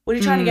 What are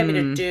you trying to get me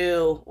to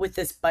do with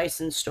this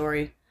bison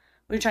story?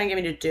 What are you trying to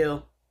get me to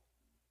do?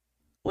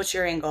 What's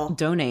your angle?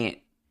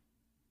 Donate.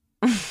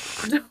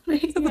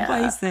 Donate To the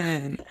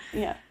bison.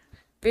 Yeah.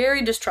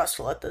 Very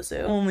distrustful at the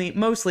zoo.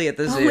 Mostly at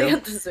the zoo. Only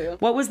at the zoo.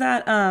 What was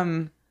that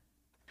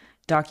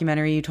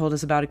documentary you told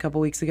us about a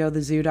couple weeks ago?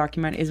 The zoo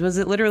documentary. Was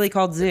it literally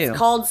called Zoo? It's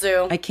called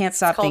Zoo. I can't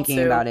stop thinking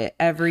about it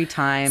every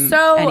time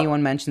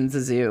anyone mentions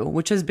a zoo,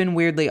 which has been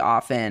weirdly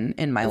often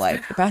in my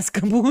life the past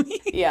couple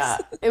weeks. Yeah.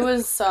 It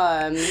was,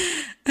 I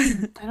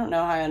don't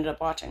know how I ended up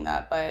watching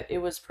that, but it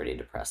was pretty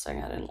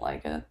depressing. I didn't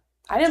like it.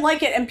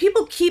 And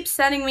people keep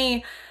sending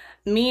me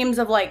memes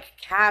of like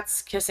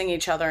cats kissing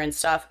each other and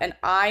stuff, and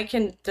I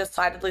can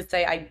decidedly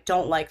say I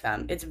don't like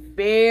them. It's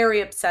very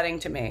upsetting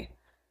to me.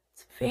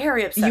 It's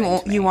very upsetting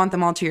to me. You want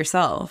them all to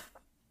yourself.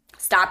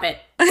 Stop it.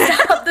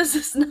 Stop. This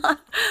is not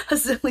a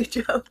silly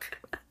joke.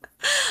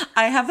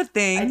 I have a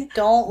thing I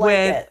don't like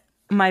with it.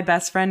 my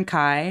best friend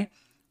Kai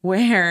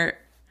where,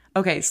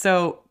 okay,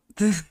 so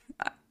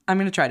I'm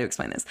going to try to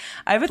explain this.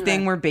 I have a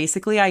thing where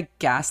basically I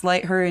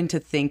gaslight her into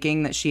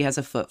thinking that she has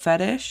a foot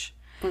fetish.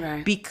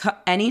 Okay. Because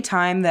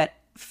anytime that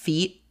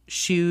feet,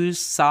 shoes,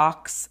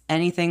 socks,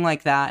 anything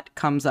like that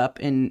comes up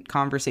in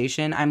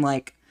conversation, I'm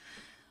like,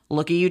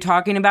 look at you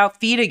talking about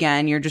feet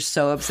again. You're just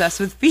so obsessed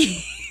with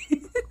feet.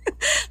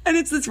 And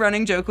it's this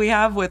running joke we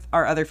have with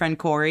our other friend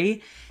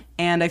Corey.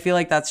 And I feel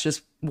like that's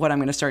just what I'm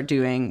going to start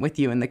doing with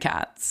you and the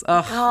cats.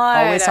 Ugh,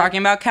 always talking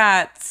about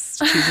cats.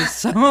 She's just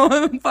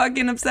so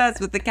fucking obsessed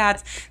with the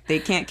cats. They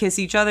can't kiss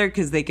each other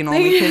because they can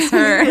only kiss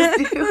her.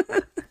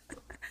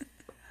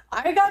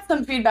 I got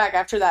some feedback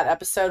after that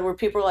episode where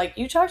people were like,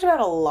 you talked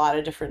about a lot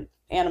of different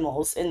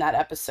animals in that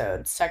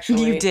episode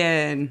sexually. You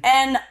did.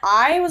 And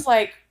I was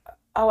like,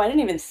 oh, I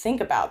didn't even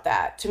think about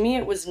that. To me,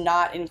 it was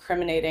not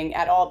incriminating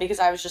at all because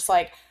I was just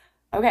like,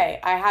 okay,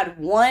 I had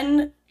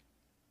one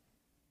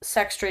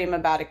sex dream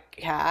about a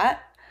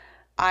cat.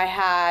 I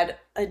had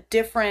a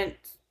different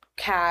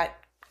cat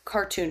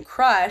cartoon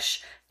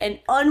crush, and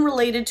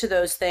unrelated to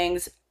those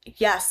things,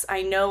 yes,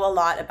 I know a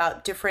lot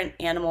about different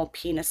animal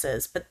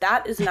penises, but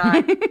that is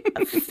not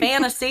a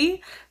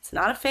fantasy. It's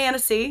not a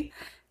fantasy.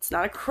 It's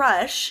not a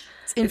crush.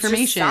 It's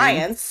information. It's just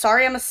science.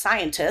 Sorry, I'm a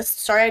scientist.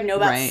 Sorry, I know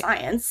about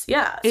science.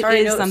 Yeah.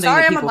 Sorry,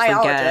 I'm a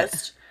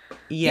biologist.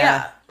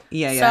 Forget.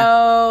 Yeah.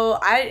 So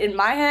in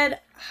my head,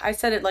 I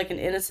said it like an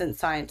innocent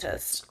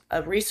scientist,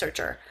 a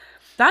researcher.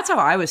 That's how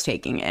I was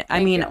taking it.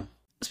 Thank you.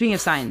 Speaking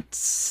of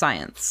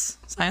science.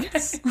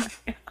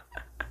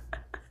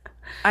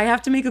 I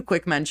have to make a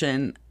quick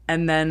mention,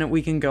 and then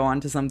we can go on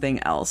to something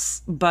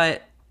else.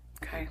 But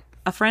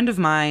a friend of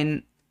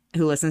mine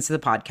who listens to the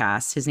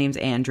podcast, his name's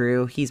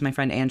Andrew. He's my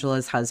friend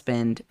Angela's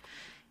husband.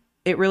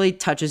 It really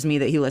touches me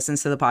that he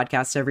listens to the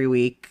podcast every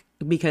week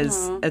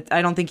because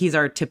I don't think he's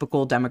our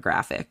typical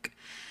demographic.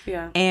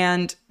 Yeah.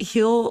 And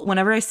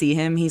whenever I see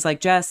him, he's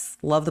like, Jess,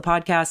 love the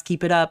podcast.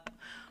 Keep it up.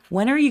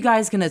 When are you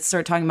guys going to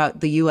start talking about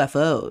the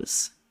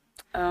UFOs?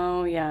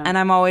 Oh, yeah. And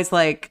I'm always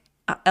like,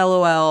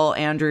 LOL,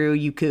 Andrew,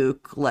 you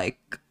kook. Like,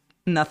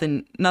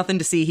 nothing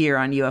to see here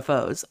on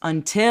UFOs.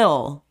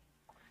 Until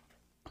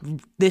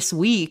this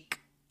week,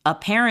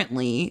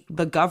 apparently,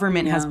 the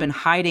government has been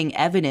hiding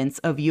evidence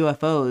of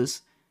UFOs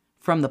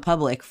from the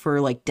public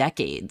for like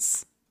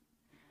decades.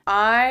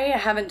 I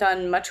haven't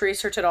done much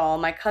research at all.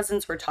 My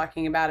cousins were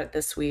talking about it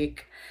this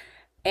week.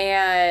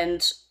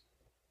 And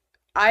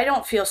I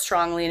don't feel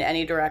strongly in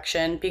any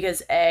direction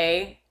because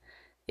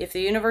if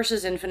the universe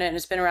is infinite and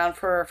it's been around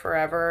for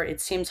forever,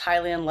 it seems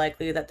highly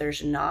unlikely that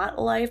there's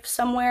not life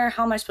somewhere.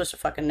 How am I supposed to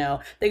fucking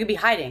know? They could be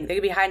hiding. They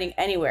could be hiding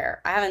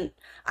anywhere. I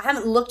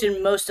haven't looked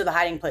in most of the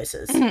hiding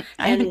places.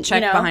 I haven't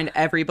checked behind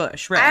every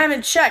bush. Right. I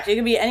haven't checked. It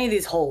could be any of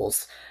these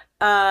holes.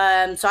 So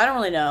I don't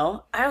really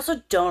know. I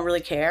also don't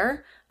really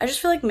care. I just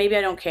feel like maybe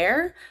I don't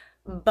care,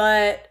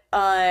 but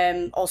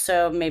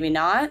also maybe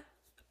not.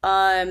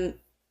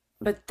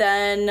 But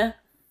then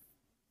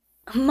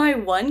my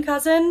one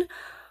cousin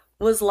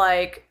was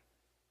like,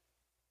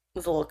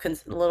 with a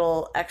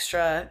little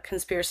extra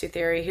conspiracy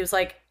theory. He was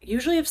like,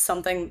 usually if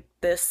something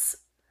this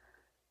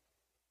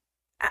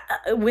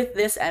with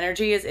this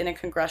energy is in a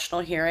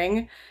congressional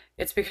hearing,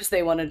 it's because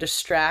they want to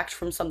distract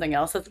from something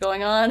else that's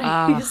going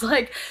on. He's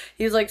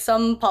like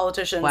some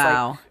politicians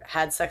like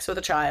had sex with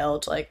a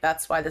child, like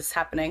that's why this is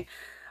happening.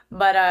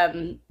 But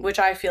which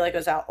I feel like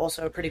was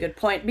also a pretty good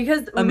point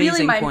because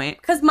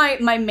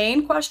my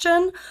main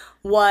question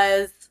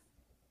was,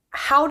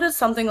 how does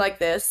something like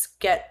this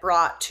get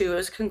brought to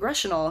a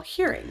congressional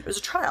hearing? There's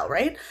a trial,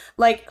 right?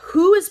 Like,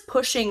 who is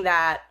pushing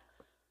that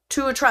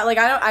to a trial? Like,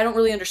 I don't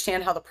really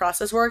understand how the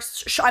process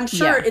works. I'm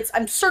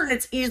certain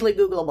it's easily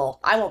Googleable.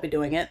 I won't be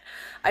doing it.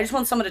 I just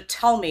want someone to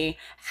tell me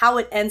how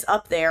it ends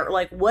up there.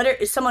 Like,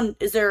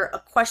 is there a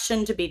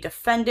question to be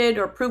defended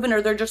or proven,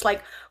 or they're just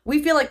like,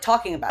 we feel like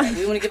talking about it.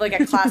 We want to give like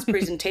a class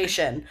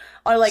presentation,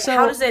 or like,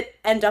 how does it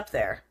end up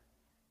there?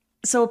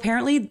 So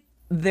apparently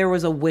there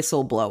was a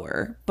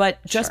whistleblower,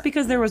 but just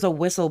because there was a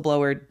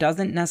whistleblower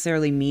doesn't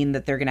necessarily mean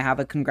that they're going to have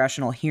a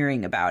congressional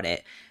hearing about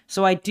it.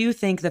 So I do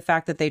think the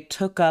fact that they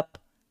took up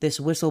this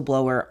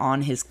whistleblower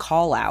on his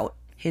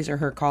or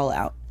her call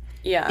out,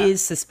 Yeah.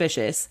 is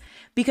suspicious.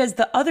 Because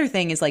the other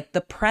thing is like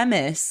the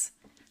premise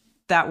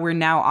that we're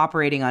now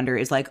operating under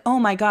is like, oh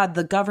my God,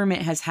 the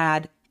government has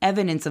had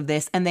evidence of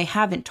this and they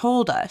haven't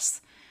told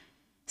us.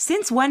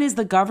 Since when is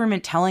the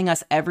government telling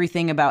us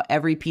everything about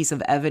every piece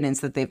of evidence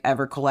that they've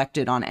ever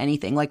collected on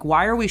anything? Like,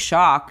 why are we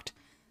shocked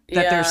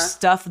that there's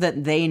stuff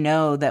that they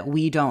know that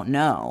we don't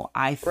know?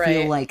 I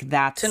feel like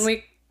that's Didn't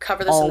we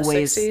cover this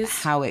always in the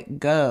 60s? how it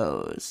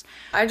goes.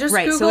 I just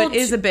Right, Googled... so it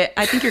is a bit...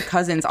 I think your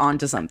cousin's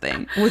onto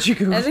something. What'd you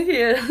Google? I think he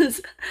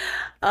is.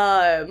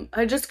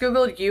 I just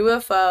Googled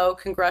UFO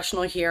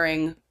congressional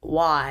hearing,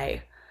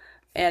 why?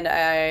 And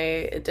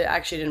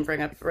actually didn't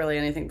bring up really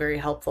anything very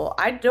helpful.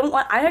 I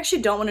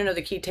actually don't want to know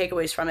the key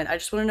takeaways from it. I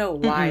just want to know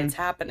why it's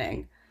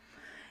happening.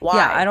 Why?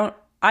 Yeah,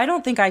 I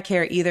don't think I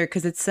care either,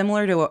 because it's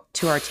similar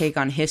to our take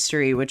on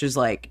history, which is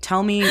like,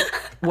 tell me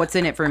what's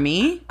in it for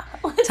me.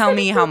 Tell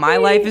me how my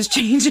life is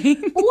changing.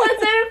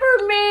 What's in it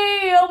for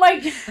me? Oh my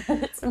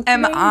God. It's amazing.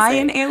 Am I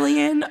an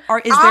alien? Or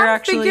is there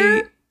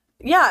actually...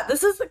 Yeah,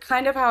 this is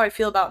kind of how I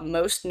feel about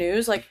most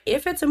news. Like,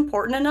 if it's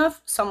important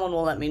enough, someone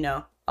will let me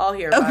know. I'll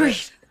hear about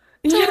it.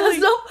 Totally.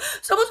 Yeah,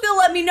 someone's gonna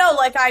let me know.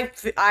 Like,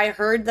 I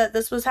heard that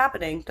this was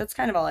happening. That's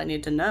kind of all I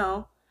need to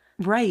know.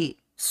 Right.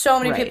 So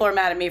many people are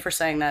mad at me for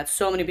saying that.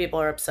 So many people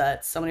are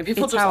upset. So many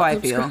people it's how I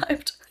feel.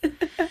 unsubscribed.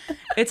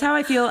 It's how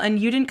I feel, and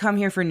you didn't come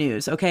here for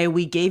news, okay?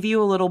 We gave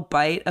you a little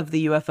bite of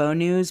the UFO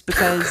news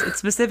because it's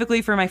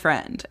specifically for my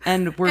friend,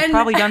 and we're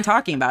probably done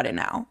talking about it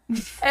now.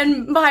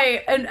 And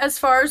as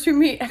far as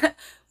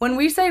when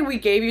we say we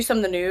gave you some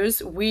of the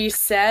news, we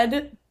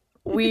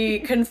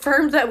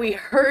confirmed that we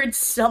heard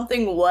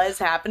something was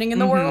happening in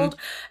the world,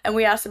 and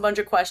we asked a bunch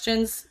of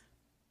questions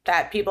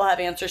that people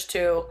have answers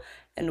to,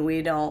 and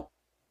we don't.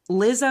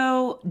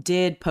 Lizzo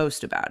did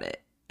post about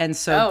it, and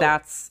so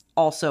that's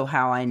also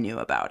how I knew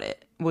about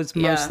it, was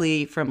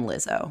mostly from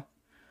Lizzo.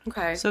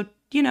 Okay. So,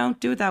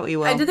 do with that what you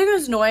will. I did think it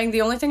was annoying.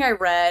 The only thing I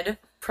read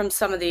from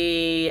some of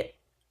the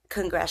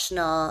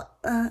congressional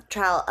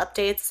trial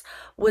updates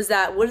was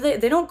that,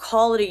 they don't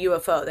call it a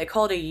UFO. They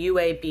call it a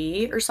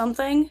UAB or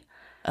something.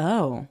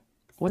 Oh.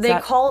 What's they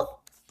that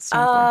call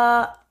stand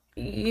for?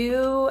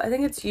 I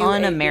think it's UAB.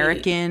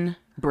 Un-American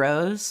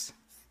Bros?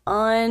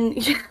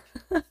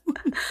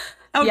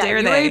 How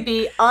dare they?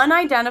 UAB,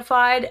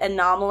 unidentified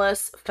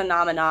anomalous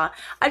phenomena.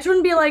 I just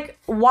wouldn't be like,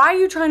 why are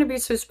you trying to be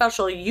so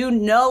special?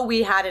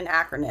 We had an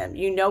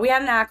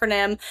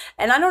acronym.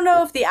 And I don't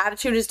know if the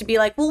attitude is to be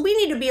like, well, we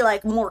need to be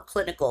like more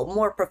clinical,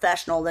 more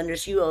professional than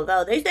just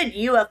UFO. They said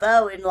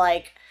UFO in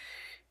like,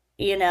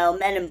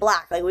 Men in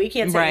Black. Like, we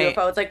can't say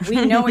UFO. It's like,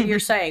 we know what you're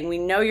saying. We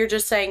know you're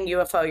just saying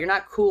UFO. You're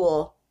not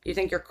cool. You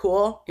think you're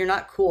cool? You're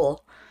not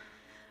cool.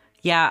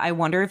 Yeah, I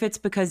wonder if it's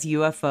because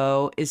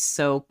UFO is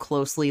so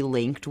closely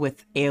linked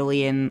with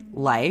alien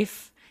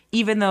life,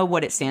 even though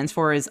what it stands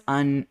for is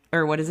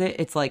or what is it?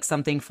 It's like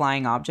something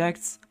flying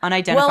objects,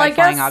 unidentified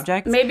flying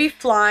objects. Maybe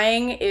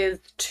flying is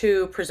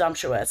too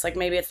presumptuous. Like,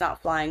 maybe it's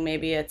not flying.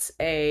 Maybe it's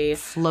a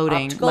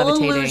floating, optical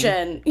levitating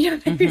illusion. Yeah,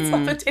 maybe it's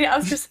levitating. I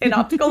was just saying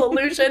optical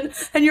illusion,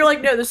 and you're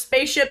like, no, the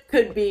spaceship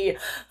could be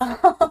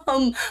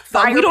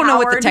fire-powered. We don't know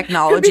what the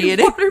technology it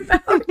is.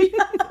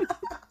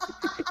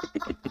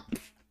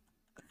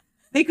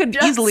 They could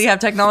easily have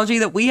technology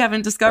that we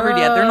haven't discovered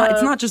yet.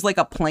 It's not just like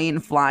a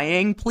plane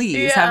flying.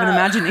 Please have an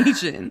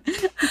imagination.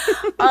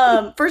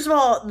 First of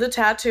all, the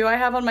tattoo I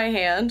have on my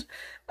hand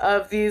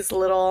of these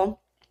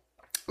little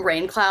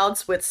rain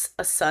clouds with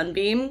a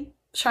sunbeam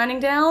shining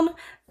down,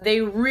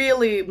 they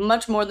really,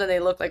 much more than they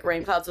look like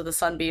rain clouds with a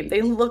sunbeam,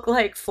 they look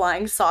like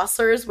flying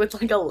saucers with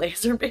like a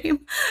laser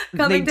beam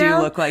coming down. They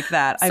do look like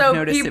that. I've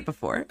noticed it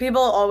before.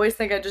 People always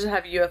think I just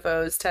have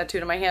UFOs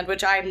tattooed on my hand,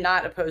 which I'm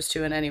not opposed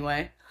to in any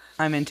way.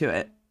 I'm into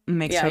it.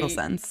 Makes total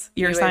sense.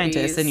 You're UAVs. A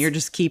scientist, and you're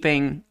just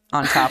keeping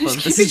on top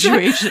of the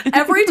situation.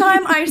 Every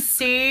time I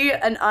see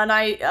an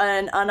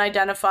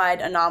unidentified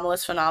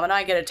anomalous phenomena,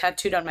 I get it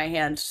tattooed on my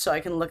hand so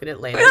I can look at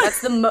it later. That's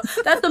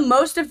the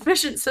most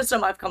efficient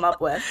system I've come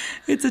up with.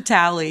 It's a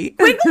tally.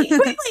 Quickly!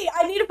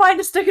 I need to find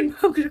a stick and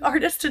poke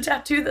artist to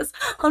tattoo this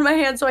on my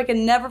hand so I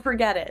can never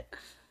forget it.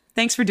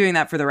 Thanks for doing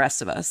that for the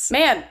rest of us.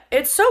 Man,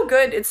 it's so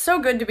good. It's so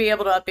good to be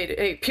able to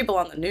update people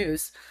on the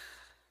news.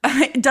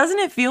 Doesn't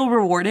it feel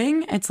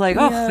rewarding? It's like,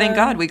 thank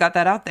God we got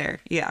that out there.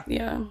 Yeah.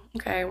 Yeah.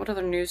 Okay. What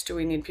other news do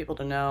we need people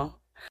to know?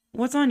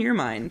 What's on your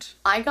mind?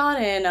 I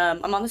got in,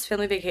 I'm on this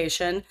family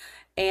vacation,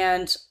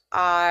 and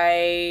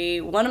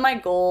one of my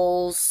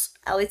goals,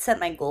 I always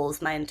set my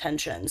goals, my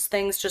intentions,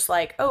 things just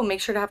like,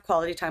 make sure to have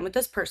quality time with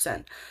this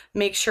person.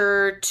 Make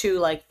sure to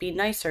like be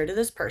nicer to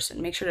this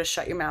person. Make sure to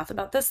shut your mouth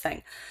about this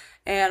thing.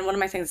 And one of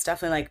my things is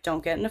definitely like,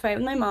 don't get in a fight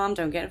with my mom.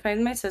 Don't get in a fight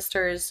with my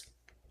sisters.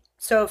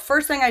 So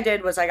first thing I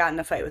did was I got in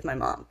a fight with my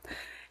mom,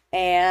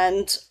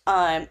 and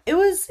it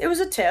was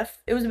a tiff.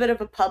 It was a bit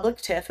of a public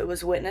tiff. It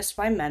was witnessed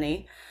by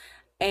many,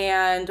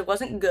 and it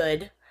wasn't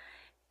good.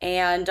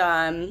 And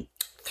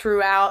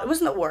throughout, it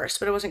wasn't the worst,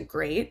 but it wasn't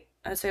great.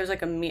 I'd say it was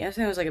like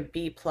a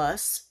B+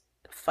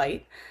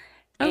 fight.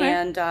 Okay.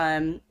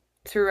 And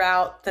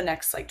throughout the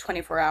next like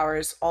 24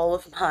 hours, all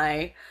of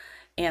my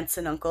aunts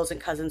and uncles and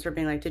cousins were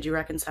being like, did you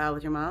reconcile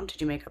with your mom?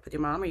 Did you make up with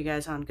your mom? Are you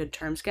guys on good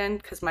terms again?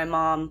 Because my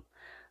mom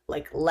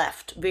like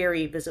left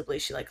very visibly.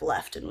 She like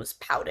left and was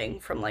pouting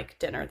from like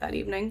dinner that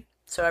evening.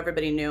 So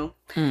everybody knew.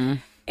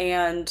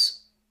 And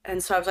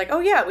so I was like, oh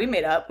yeah, we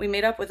made up. We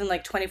made up within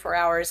like 24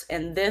 hours.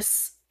 And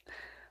this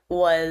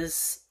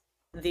was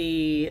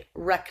the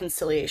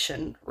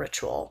reconciliation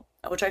ritual,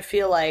 which I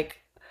feel like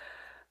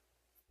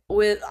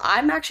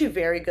I'm actually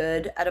very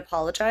good at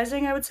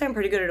apologizing. I would say I'm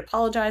pretty good at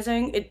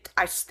apologizing.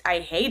 I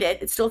hate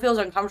it. It still feels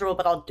uncomfortable,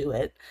 but I'll do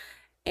it.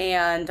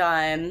 And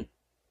I'm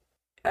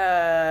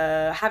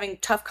having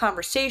tough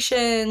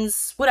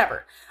conversations,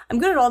 whatever. I'm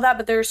good at all that,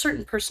 but there are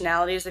certain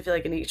personalities I feel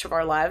like in each of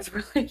our lives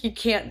where like you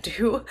can't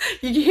do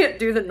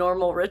the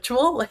normal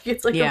ritual. Like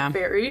it's like a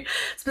very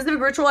specific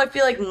ritual. I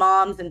feel like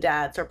moms and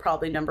dads are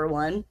probably number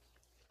one,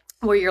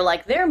 where you're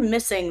like, they're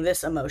missing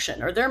this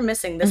emotion or they're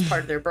missing this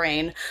part of their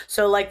brain.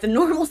 So like the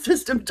normal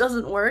system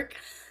doesn't work.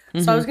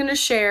 So I was going to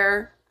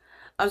share,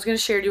 do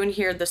you want to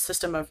hear the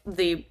system of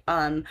the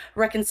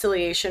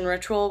reconciliation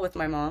ritual with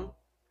my mom?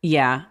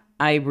 Yeah,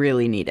 I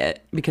really need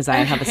it because I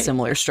have a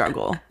similar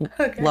struggle.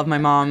 Okay. Love my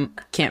mom,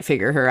 can't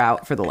figure her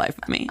out for the life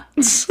of me.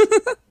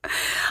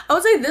 I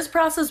would say this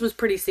process was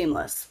pretty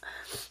seamless.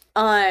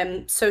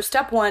 So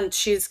step one,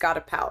 she's got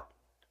to pout.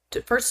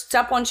 First,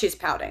 step one, she's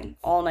pouting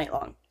all night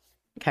long.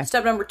 Okay.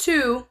 Step number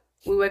two,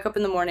 we wake up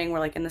in the morning. We're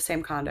like in the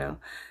same condo.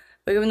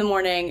 Wake up in the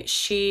morning.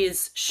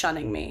 She's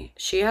shunning me.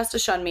 She has to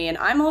shun me. And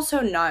I'm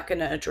also not going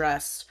to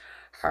address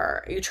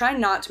her. You try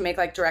not to make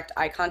like direct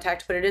eye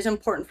contact, but it is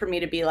important for me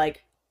to be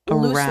like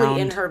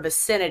loosely in her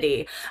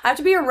vicinity. I have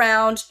to be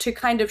around to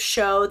kind of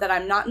show that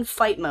I'm not in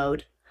fight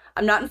mode.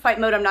 I'm not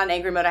in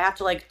angry mode. I have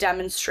to like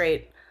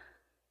demonstrate.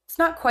 It's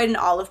not quite an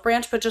olive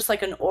branch, but just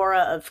like an aura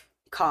of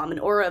calm, an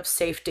aura of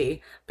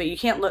safety. But you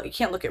can't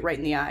look it right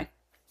in the eye.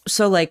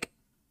 So like,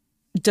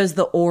 does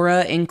the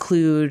aura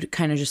include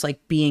kind of just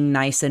like being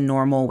nice and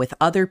normal with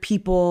other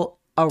people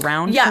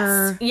around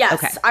her? Yes.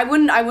 Okay. I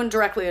wouldn't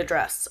directly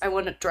address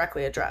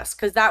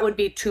because that would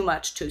be too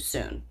much too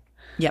soon.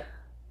 Yep.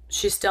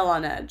 She's still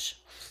on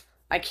edge.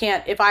 I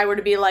can't, if I were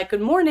to be like,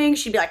 good morning,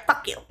 she'd be like,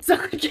 fuck you. So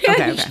I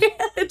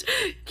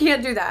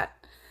can't do that.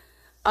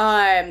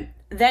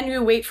 Then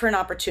you wait for an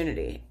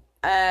opportunity.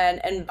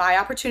 And by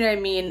opportunity,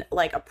 I mean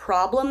like a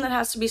problem that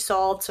has to be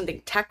solved,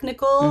 something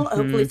technical,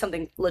 hopefully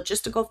something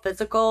logistical,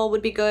 physical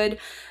would be good.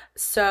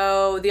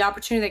 So the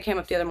opportunity that came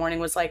up the other morning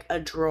was like a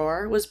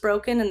drawer was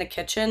broken in the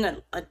kitchen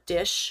and a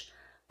dish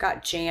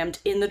got jammed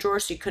in the drawer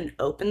so you couldn't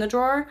open the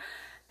drawer.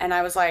 And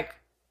I was like,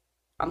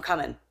 I'm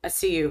coming. I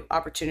see you,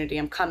 opportunity.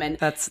 I'm coming.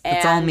 That's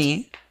all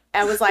me.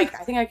 I was like,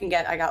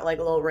 I got like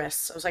little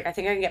wrists. I was like, I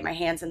think I can get my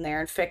hands in there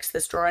and fix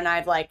this drawer. And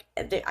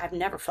I've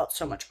never felt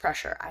so much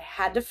pressure. I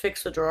had to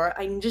fix the drawer.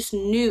 I just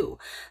knew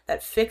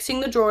that fixing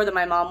the drawer that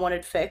my mom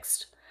wanted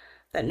fixed,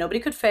 that nobody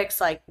could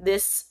fix, like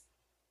this,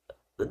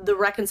 the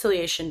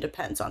reconciliation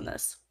depends on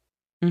this.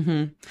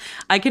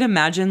 I can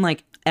imagine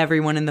like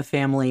everyone in the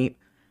family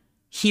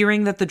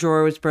hearing that the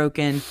drawer was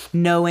broken,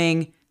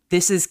 knowing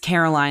this is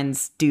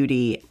Caroline's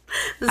duty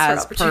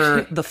as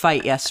per the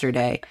fight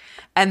yesterday.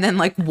 And then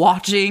like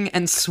watching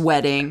and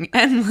sweating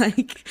and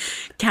like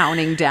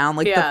counting down,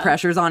 like the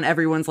pressure's on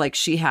everyone's like,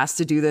 she has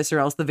to do this or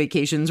else the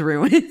vacation's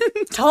ruined.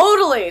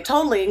 Totally.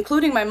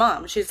 Including my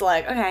mom. She's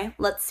like, okay,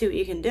 let's see what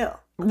you can do.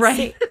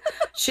 Right.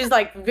 She's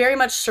like very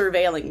much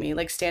surveilling me,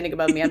 like standing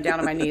above me. I'm down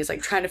on my knees,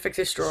 like trying to fix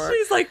this drawer.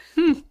 She's like,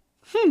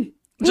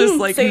 just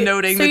like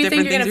noting the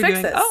different things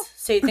you're doing. Oh,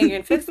 so you think you're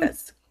gonna fix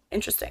this?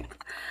 Interesting.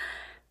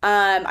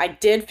 I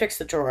did fix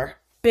the drawer.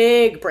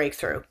 Big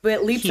breakthrough,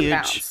 but leaps and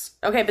bounds.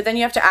 Okay, but then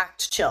you have to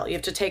act chill. You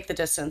have to take the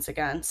distance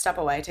again. Step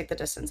away, take the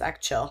distance,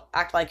 act chill.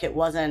 Act like it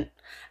wasn't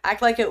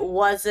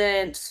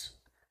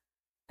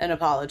an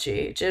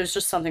apology. It was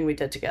just something we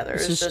did together.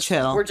 It was just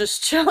chill. We're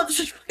just chill.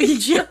 Just really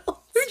chill.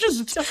 We're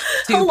just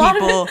two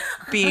people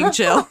being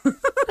chill.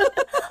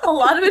 A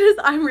lot of it is,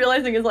 I'm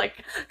realizing, is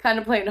like kind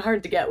of playing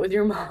hard to get with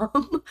your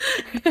mom.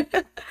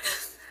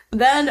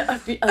 Then a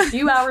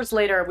few hours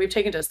later, we've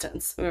taken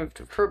distance. We've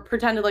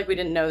pretended like we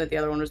didn't know that the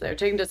other one was there.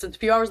 Taking distance. A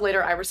few hours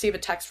later, I receive a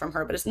text from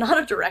her, but it's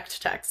not a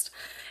direct text.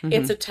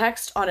 It's a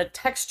text on a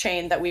text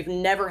chain that we've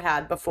never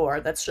had before.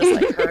 That's just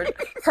like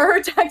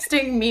her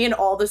texting me and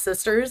all the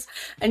sisters,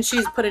 and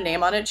she's put a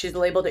name on it. She's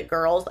labeled it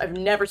girls. I've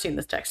never seen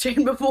this text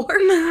chain before.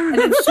 And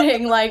it's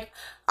saying like,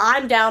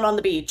 I'm down on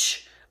the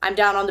beach. I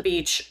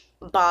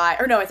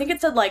think it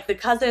said like the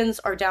cousins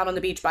are down on the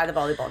beach by the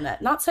volleyball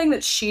net. Not saying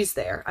that she's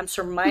there. I'm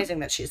surmising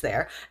that she's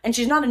there, and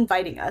she's not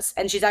inviting us,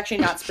 and she's actually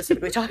not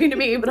specifically talking to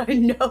me, but I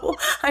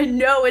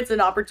know it's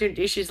an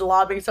opportunity. She's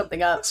lobbing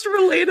something up. It's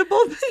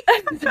relatable.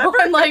 So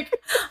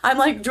I'm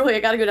like, Julie, I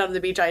gotta go down to the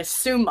beach. I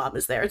assume mom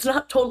is there. It's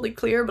not totally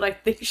clear, but I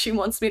think she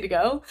wants me to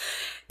go.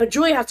 But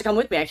Julia has to come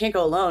with me. I can't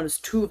go alone. It's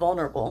too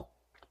vulnerable.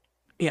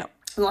 Yeah.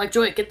 I'm like,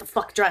 Joy, get the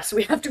fuck dressed.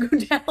 We have to go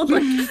down.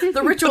 Like,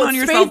 the ritual. Put on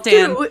yourself,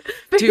 Dan.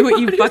 Do what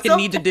you fucking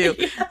need to do.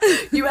 Yeah.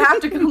 You have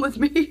to come with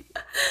me.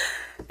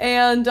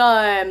 And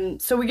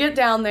so we get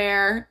down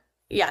there,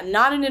 Yeah,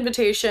 not an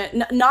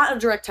invitation, not a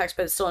direct text,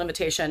 but it's still an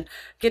invitation.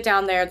 Get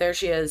down there. There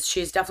she is.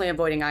 She's definitely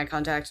avoiding eye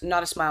contact.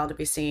 Not a smile to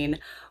be seen.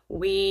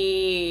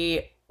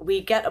 We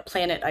get a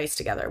Planet Ice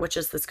together, which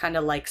is this kind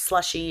of like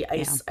slushy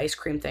ice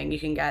cream thing you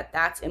can get.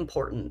 That's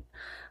important.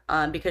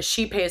 Because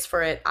she pays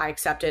for it, I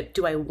accept it.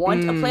 Do I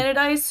want a Planet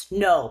Ice?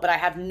 No, but I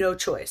have no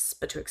choice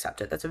but to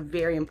accept it. That's a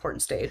very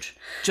important stage.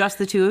 Just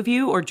the two of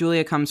you, or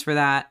Julia comes for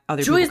that?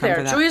 Other Julia's people come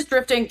there. for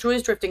that?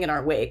 Julia's drifting in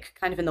our wake,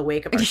 kind of in the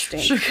wake of our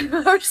stink,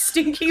 our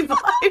stinky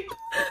vibe.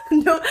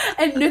 No,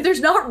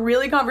 there's not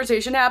really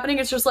conversation happening.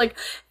 It's just like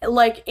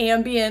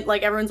ambient,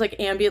 like everyone's like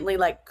ambiently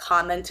like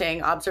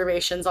commenting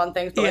observations on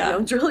things, but like no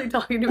one's really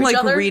talking to each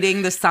other. Like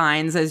reading the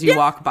signs as you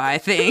walk by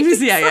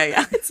things.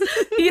 Yeah.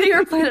 Eating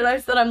our Planet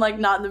Ice that I'm like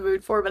not in the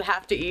mood for, but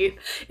have to eat.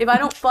 If I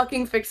don't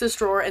fucking fix this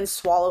drawer and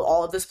swallow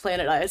all of this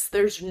Planet Ice,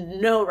 there's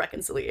no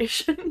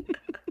reconciliation.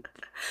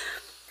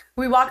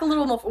 We walk a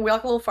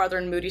little farther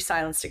in moody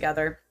silence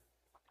together,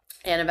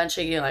 and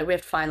eventually, we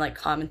have to find like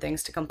common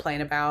things to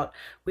complain about.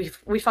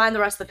 We find the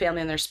rest of the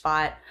family in their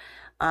spot.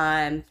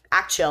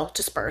 Act chill,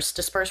 disperse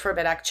for a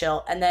bit, act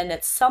chill, and then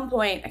at some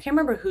point, I can't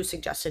remember who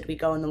suggested we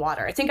go in the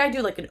water. I think I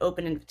do like an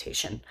open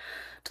invitation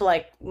to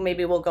like,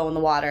 maybe we'll go in the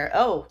water.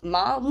 Oh,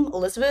 Mom,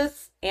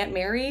 Elizabeth, Aunt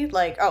Mary,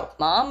 like, oh,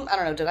 Mom, I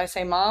don't know, did I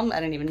say Mom?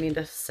 I didn't even mean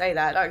to say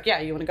that. Oh,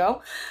 yeah, you want to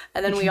go?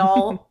 And then we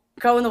all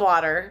go in the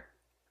water.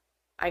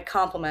 I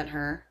compliment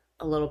her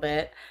a little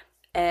bit,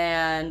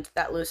 and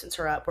that loosens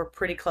her up. We're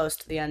pretty close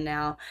to the end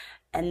now.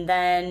 And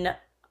then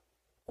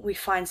we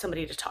find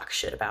somebody to talk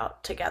shit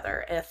about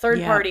together. A third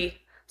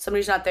party,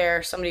 somebody's not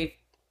there, somebody,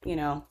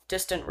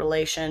 distant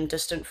relation,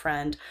 distant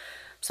friend,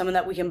 someone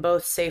that we can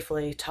both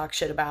safely talk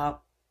shit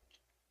about.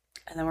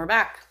 And then we're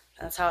back.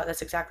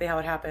 That's exactly how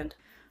it happened.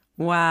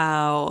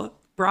 Wow.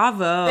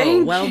 Bravo.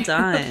 Thank well you.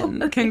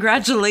 done.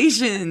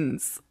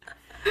 Congratulations.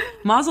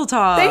 Mazel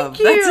tov. Thank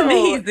you. That's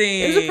amazing.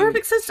 It was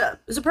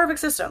a perfect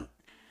system.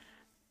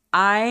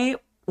 I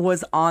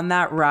was on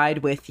that ride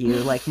with you.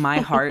 Like, my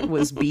heart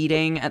was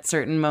beating at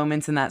certain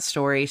moments in that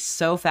story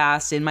so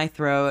fast in my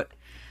throat.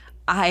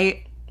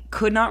 I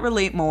could not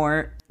relate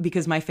more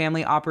because my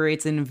family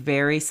operates in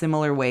very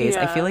similar ways.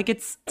 I feel like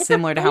it's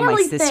similar to how my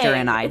sister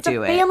and I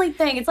do it. It's a family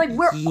thing. It's like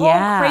we're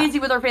all crazy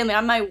with our family.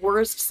 I'm my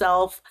worst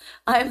self.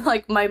 I'm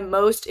like my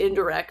most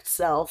indirect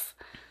self.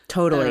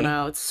 Totally. I don't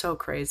know. It's so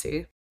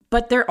crazy.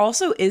 But there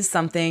also is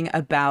something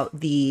about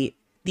the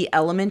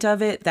element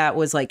of it that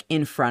was like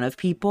in front of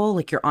people,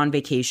 like you're on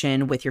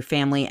vacation with your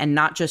family, and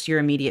not just your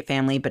immediate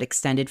family, but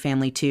extended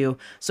family too.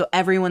 So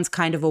everyone's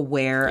kind of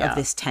aware of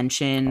this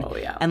tension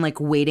and like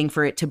waiting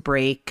for it to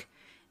break.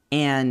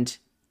 And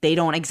they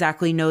don't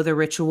exactly know the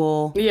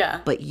ritual.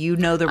 Yeah. But you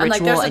know the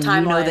ritual, and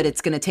you know that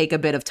it's going to take a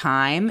bit of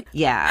time.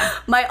 Yeah.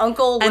 My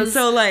uncle was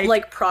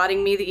like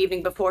prodding me the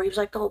evening before. He was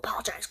like, go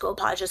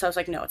apologize. I was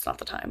like, no, it's not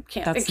the time. It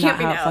can't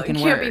be now. It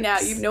can't be now.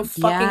 You have no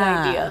fucking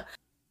idea.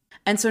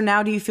 And so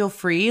now do you feel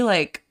free?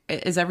 Like,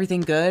 is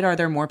everything good? Are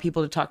there more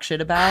people to talk shit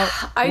about?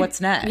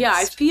 What's next? Yeah,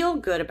 I feel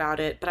good about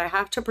it, but I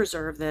have to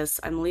preserve this.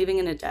 I'm leaving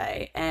in a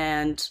day,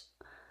 and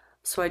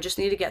so I just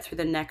need to get through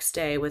the next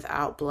day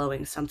without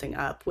blowing something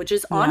up, which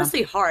is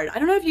honestly hard. I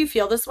don't know if you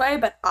feel this way,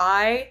 but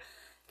I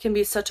can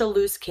be such a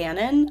loose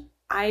cannon.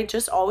 I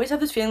just always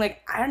have this feeling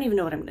like I don't even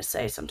know what I'm going to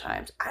say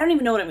sometimes. I don't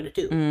even know what I'm going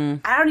to do.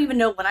 I don't even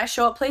know when I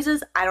show up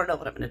places. I don't know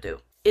what I'm going to do.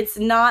 There's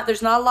not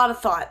a lot of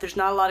thought. There's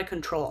not a lot of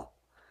control,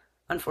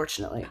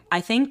 unfortunately.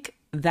 I think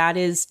that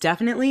is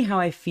definitely how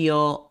I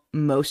feel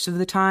most of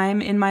the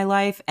time in my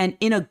life, and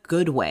in a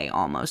good way,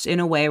 almost in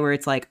a way where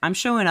it's like I'm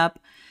showing up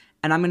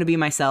and I'm going to be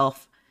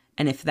myself.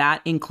 And if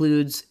that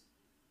includes,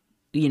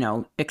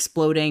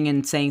 exploding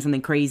and saying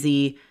something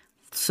crazy,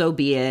 so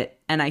be it.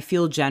 And I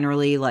feel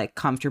generally like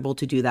comfortable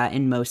to do that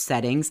in most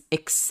settings,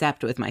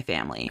 except with my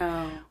family.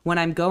 When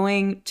I'm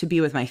going to be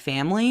with my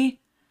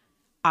family,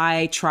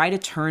 I try to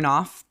turn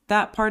off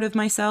that part of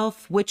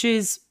myself, which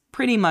is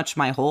pretty much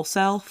my whole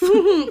self.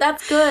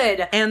 That's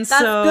good. And that's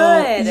so,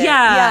 good.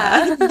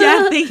 Yeah,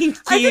 thank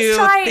you.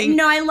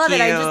 I love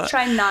it. I just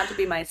try not to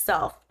be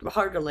myself.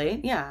 Hard to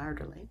relate.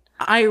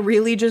 I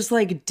really just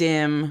like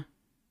dim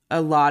a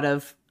lot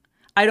of,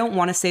 I don't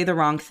want to say the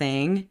wrong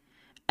thing.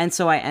 And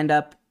so I end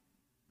up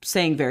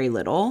saying very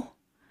little.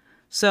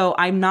 So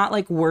I'm not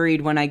like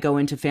worried when I go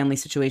into family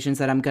situations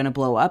that I'm going to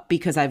blow up,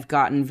 because I've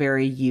gotten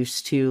very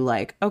used to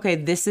like, okay,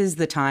 this is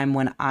the time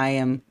when I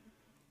am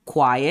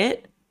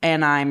quiet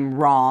and I'm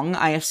wrong.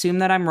 I assume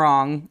that I'm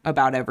wrong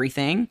about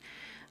everything.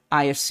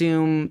 I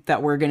assume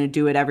that we're going to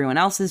do it everyone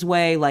else's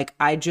way. Like,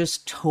 I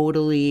just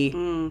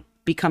totally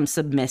become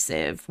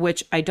submissive,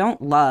 which I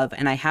don't love,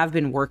 and I have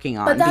been working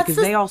on, because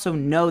they also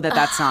know that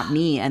that's not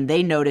me, and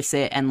they notice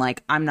it, and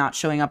like I'm not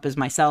showing up as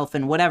myself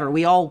and whatever.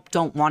 We all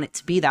don't want it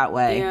to be that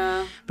way,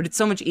 but it's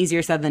so much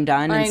easier said than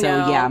done. And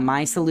so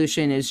my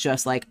solution is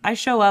just like I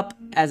show up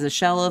as a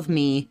shell of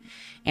me,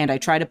 and I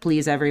try to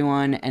please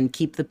everyone and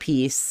keep the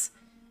peace.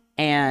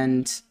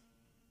 And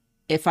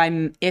it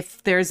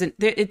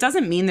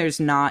doesn't mean there's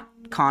not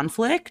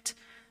conflict,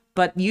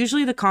 but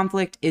usually the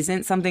conflict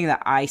isn't something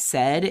that I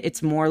said.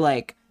 It's more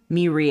like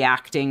me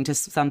reacting to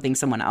something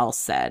someone else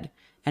said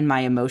and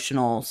my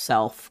emotional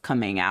self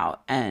coming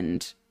out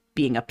and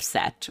being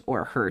upset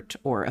or hurt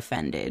or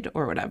offended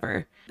or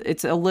whatever.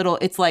 It's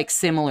like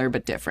similar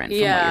but different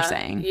from what you're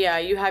saying. Yeah,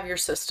 you have your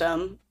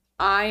system.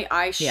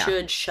 I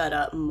should shut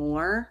up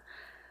more.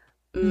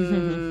 Yeah,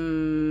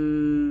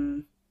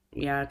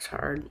 it's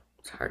hard.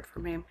 It's hard for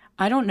me.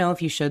 I don't know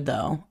if you should,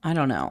 though. I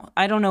don't know.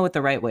 I don't know what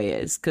the right way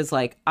is, because,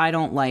 like, I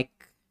don't like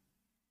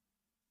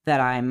that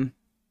I'm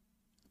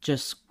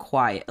just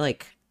quiet.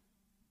 Like,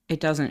 it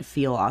doesn't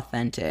feel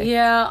authentic.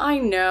 Yeah, I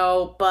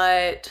know,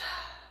 but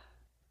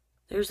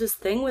there's this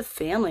thing with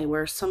family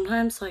where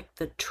sometimes, like,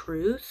 the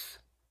truth,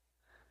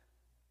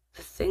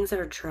 the things that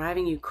are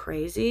driving you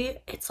crazy,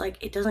 it's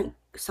like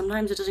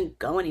sometimes it doesn't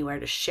go anywhere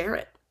to share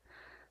it.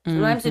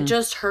 Sometimes it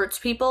just hurts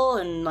people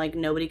and, like,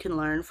 nobody can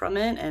learn from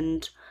it,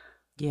 and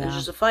there's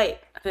just a fight.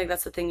 I think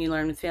that's the thing you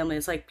learn with family.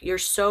 It's like you're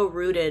so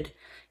rooted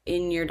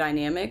in your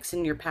dynamics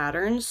and your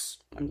patterns,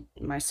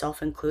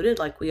 myself included,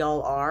 like we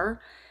all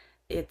are.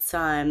 It's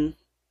I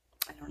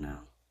don't know.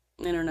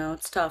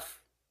 It's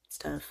tough.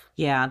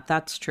 Yeah,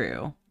 that's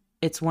true.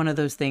 It's one of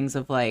those things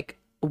of, like,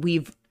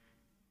 we've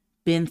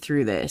been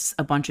through this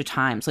a bunch of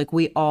times. Like,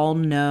 we all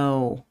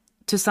know,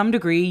 to some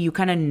degree, you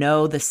kind of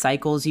know the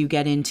cycles you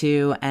get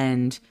into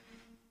and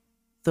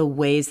the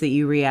ways that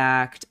you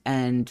react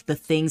and the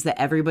things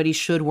that everybody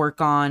should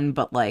work on,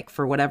 but, like,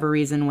 for whatever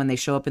reason, when they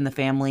show up in the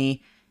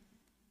family,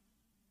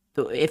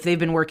 if they've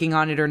been working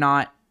on it or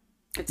not,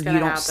 you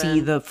don't happen. See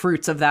the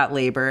fruits of that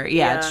labor.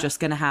 Yeah, it's just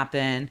gonna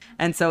happen.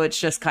 And so it's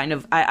just kind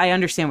of, I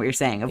understand what you're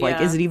saying of,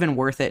 like, is it even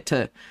worth it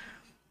to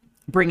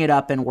bring it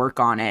up and work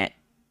on it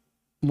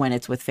when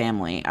it's with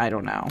family? I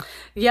don't know.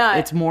 Yeah,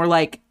 it's more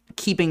like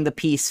keeping the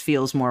peace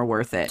feels more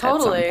worth it at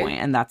some point,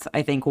 and that's,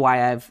 I think,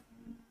 why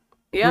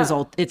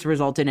it's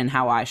resulted in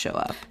how I show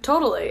up.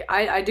 Totally.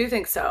 I do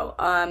think so.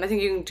 I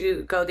think you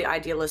can go the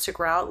idealistic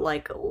route.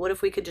 Like, what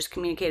if we could just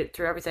communicate it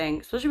through everything,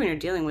 especially when you're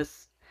dealing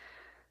with,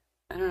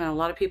 I don't know, a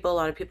lot of people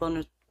in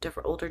a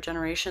different older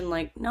generation.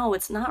 Like, no,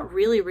 it's not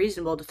really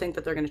reasonable to think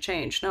that they're going to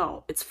change.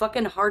 No, it's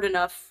fucking hard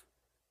enough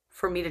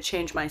for me to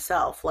change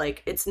myself.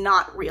 Like, it's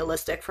not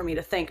realistic for me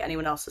to think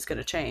anyone else is going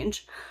to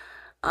change.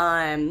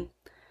 I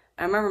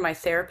remember my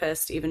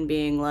therapist even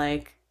being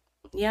like,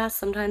 yeah,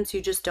 sometimes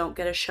you just don't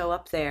get to show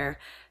up there.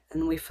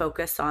 And we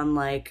focus on,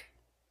 like,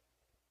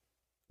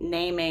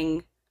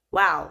 naming,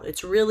 wow,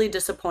 it's really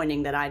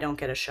disappointing that I don't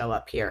get to show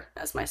up here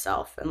as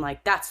myself. And,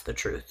 like, that's the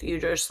truth. You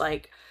just,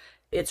 like,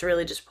 it's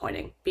really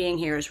disappointing. Being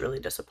here is really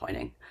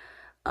disappointing.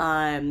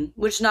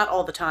 Which not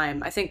all the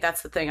time. I think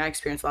that's the thing I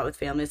experience a lot with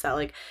family, is that,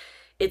 like,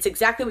 it's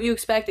exactly what you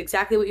expect,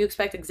 exactly what you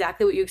expect,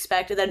 exactly what you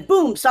expect, and then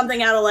boom,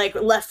 something out of, like,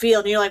 left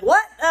field, and you're like,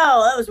 what?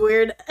 Oh, that was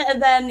weird.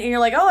 And then you're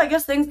like, oh, I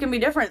guess things can be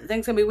different,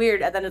 things can be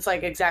weird, and then it's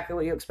like exactly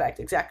what you expect,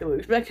 exactly what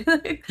you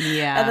expect.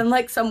 Yeah. And then,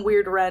 like, some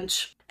weird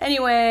wrench.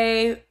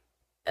 Anyway,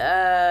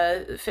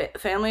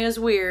 family is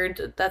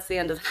weird. That's the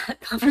end of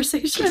that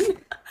conversation.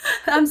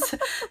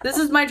 This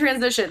is my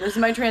transition. This is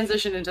my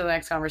transition into the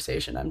next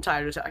conversation. I'm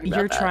tired of talking about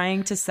You're that.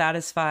 trying to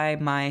satisfy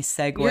my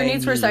segue. Your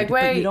needs for segue?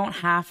 But you don't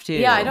have to.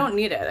 Yeah, I don't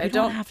need it. I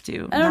don't have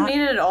to. I don't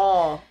need it at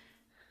all.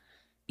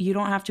 You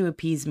don't have to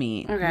appease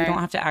me. Okay. We don't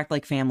have to act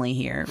like family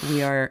here.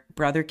 We are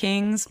brother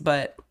kings,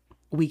 but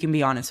we can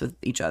be honest with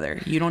each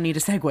other. You don't need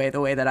to segue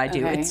the way that I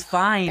do. Okay. It's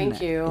fine.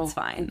 Thank you. It's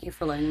fine. Thank you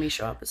for letting me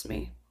show up as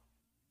me.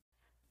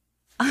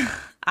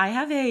 I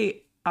have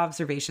a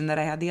observation that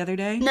I had the other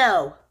day.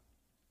 No.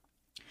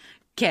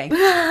 Okay.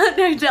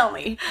 No, tell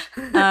me.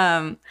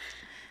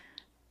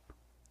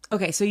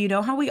 Okay, so you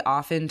know how we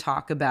often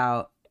talk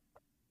about,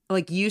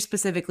 like, you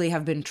specifically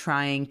have been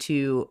trying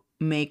to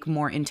make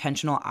more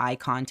intentional eye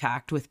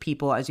contact with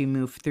people as you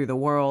move through the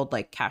world,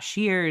 like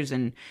cashiers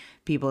and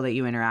people that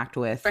you interact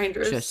with.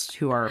 Strangers. Just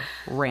who are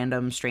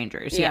random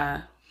strangers.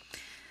 Yeah.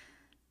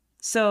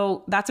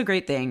 So that's a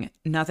great thing.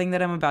 Nothing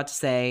that I'm about to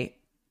say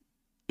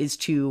is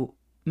to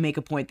make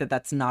a point that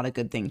that's not a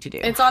good thing to do.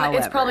 It's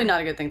probably not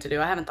a good thing to do.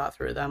 I haven't thought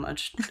through it that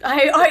much.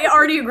 I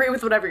already agree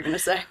with whatever you're going to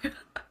say.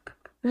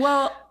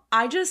 Well,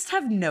 I just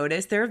have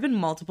noticed there have been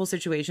multiple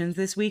situations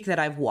this week that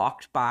I've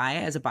walked by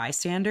as a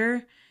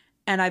bystander,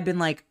 and I've been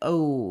like,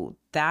 oh,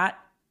 that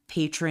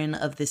patron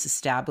of this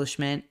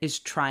establishment is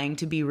trying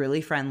to be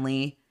really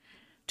friendly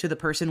to the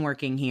person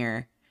working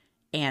here,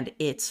 and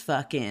it's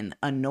fucking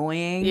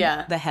annoying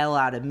the hell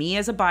out of me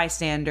as a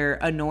bystander,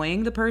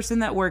 annoying the person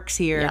that works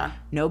here. Yeah.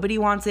 Nobody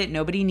wants it.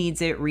 Nobody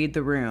needs it. Read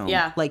the room.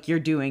 Yeah. Like, you're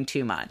doing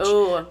too much.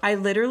 Ooh. I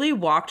literally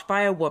walked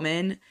by a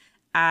woman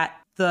at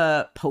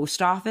the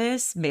post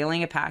office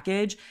mailing a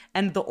package,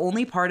 and the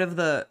only part of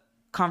the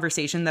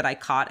conversation that I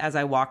caught as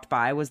I walked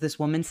by was this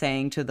woman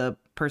saying to the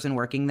person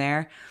working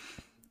there,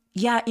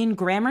 yeah, in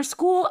grammar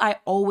school, I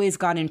always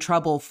got in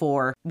trouble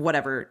for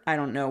whatever. I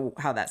don't know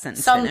how that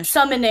sentence finished.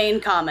 Some inane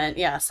comment.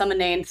 Yeah, some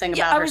inane thing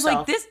about herself. I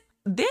was like,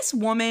 this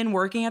woman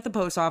working at the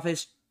post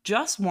office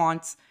just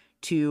wants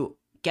to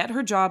get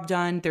her job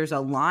done. There's a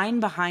line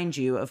behind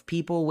you of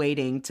people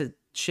waiting to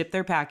ship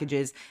their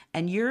packages,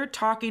 and you're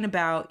talking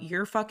about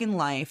your fucking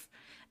life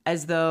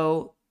as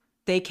though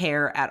they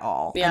care at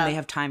all Yeah. and they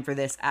have time for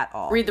this at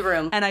all. Read the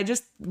room. And I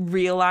just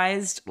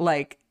realized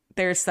like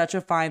there's such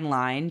a fine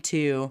line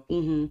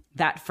to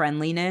that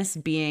friendliness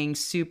being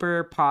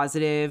super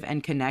positive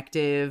and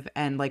connective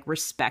and like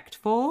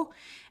respectful.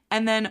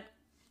 And then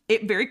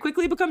it very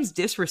quickly becomes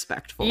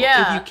disrespectful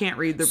if you can't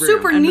read the room.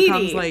 Super and needy.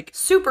 Becomes like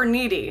super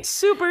needy.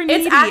 Super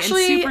needy and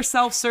super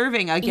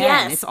self-serving. Again,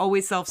 Yes. it's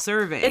always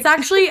self-serving. It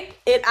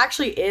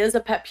actually is a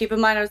pet peeve of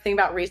mine I was thinking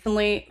about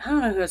recently. I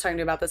don't know who I was talking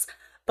to about this,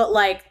 but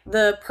like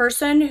the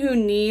person who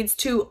needs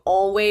to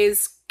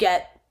always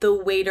get the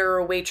waiter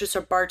or waitress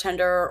or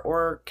bartender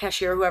or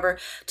cashier or whoever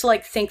to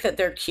like think that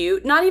they're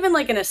cute. Not even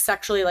like in a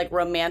sexually like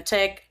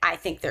romantic, I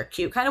think they're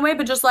cute kind of way,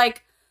 but just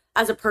like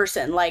as a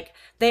person, like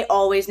they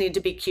always need to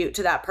be cute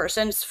to that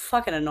person. It's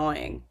fucking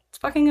annoying. It's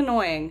fucking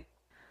annoying.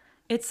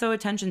 It's so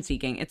attention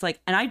seeking. It's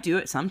like, and I do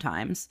it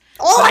sometimes.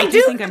 All I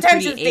do think is I'm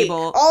attention pretty seek.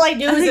 able. All I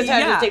do is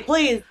attention Yeah. seek,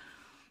 please.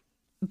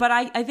 But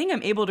I think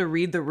I'm able to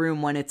read the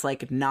room when it's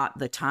like not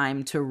the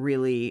time to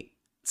really,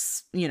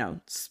 you know,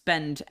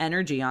 spend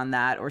energy on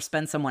that or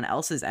spend someone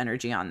else's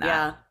energy on that.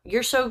 Yeah,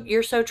 you're so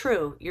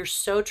true. You're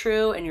so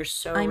true, and you're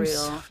so I'm real.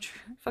 so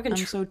true. Fucking I'm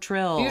so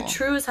trill. You're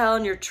true as hell,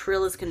 and you're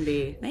trill as can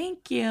be.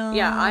 Thank you.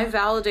 Yeah, I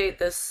validate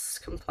this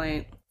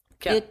complaint.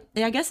 Yeah.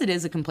 I guess it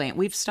is a complaint.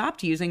 We've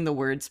stopped using the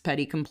words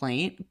petty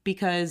complaint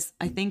because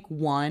I think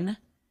one,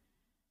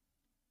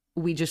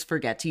 we just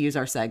forget to use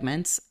our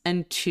segments,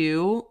 and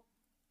two,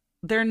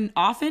 they're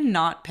often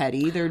not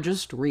petty. They're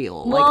just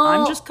real. Like,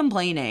 I'm just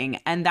complaining,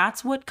 and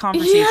that's what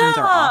conversations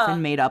are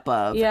often made up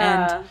of.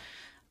 Yeah. And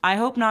I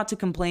hope not to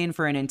complain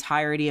for an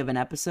entirety of an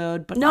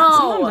episode, but No.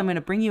 sometimes I'm going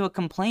to bring you a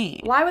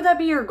complaint. Why would that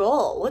be your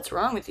goal? What's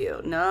wrong with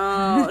you?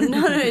 No.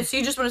 So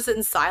you just want to sit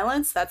in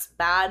silence? That's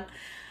bad.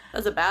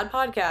 That's a bad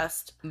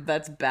podcast.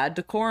 That's bad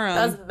decorum.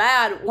 That's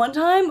bad. One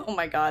time, oh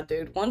my God,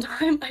 dude. One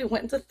time I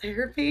went to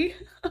therapy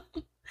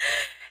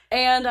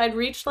and I'd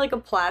reached like a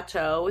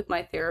plateau with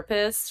my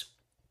therapist.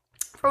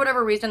 For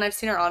whatever reason, I've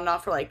seen her on and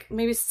off for like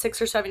maybe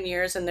 6 or 7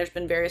 years, and there's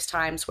been various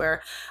times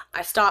where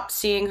I stopped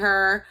seeing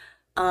her.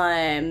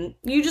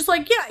 You just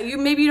like, yeah,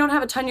 maybe you don't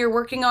have a ton you're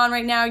working on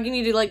right now. You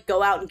need to like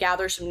go out and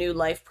gather some new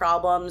life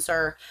problems,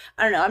 or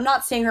I don't know. I'm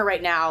not seeing her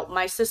right now.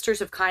 My sisters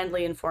have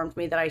kindly informed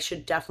me that I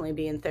should definitely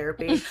be in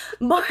therapy.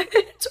 But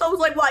I was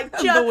like, well,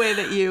 the way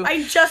that you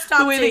stopped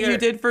the way seeing that her. you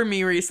did for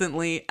me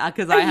recently,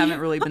 because I haven't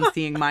really been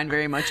seeing mine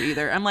very much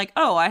either. I'm like,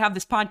 oh, I have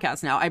this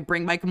podcast now. I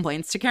bring my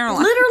complaints to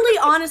Caroline. Literally,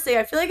 honestly,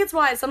 I feel like it's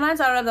why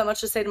sometimes I don't have that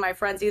much to say to my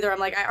friends either. I'm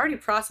like, I already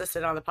processed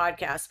it on the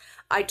podcast.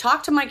 I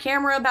talked to my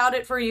camera about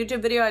it for a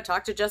YouTube video. I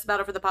talked to Jess about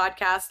it for the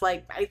podcast.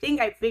 Like, I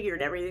think I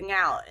figured everything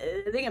out.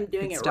 I think I'm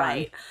doing it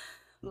right.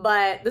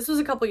 But this was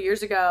a couple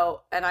years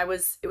ago, and it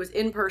was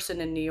in person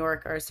in New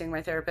York. I was seeing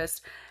my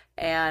therapist,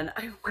 and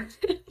I went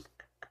in,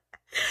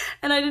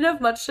 and I didn't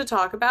have much to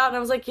talk about. And I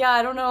was like, yeah,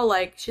 I don't know.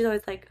 Like, she's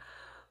always like,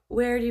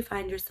 where do you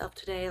find yourself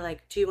today?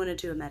 Like, do you want to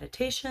do a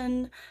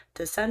meditation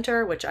to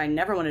center, which I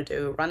never want to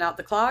do? Run out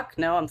the clock?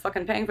 No, I'm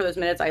fucking paying for those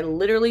minutes. I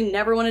literally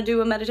never want to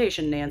do a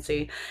meditation,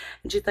 Nancy.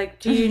 And she's like,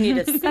 do you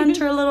need to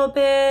center a little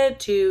bit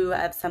to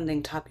have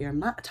something top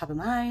of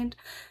mind?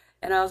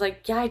 And I was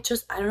like, yeah, I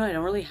don't know. I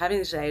don't really have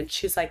anything today. And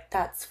she's like,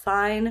 that's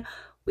fine.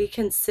 We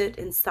can sit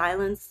in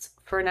silence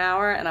for an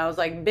hour. And I was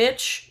like,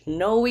 bitch,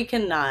 no, we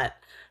cannot.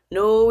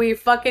 No, we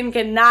fucking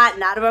cannot.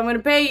 Not if I'm going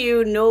to pay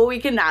you. No,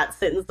 we cannot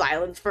sit in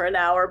silence for an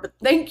hour. But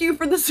thank you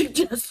for the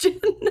suggestion.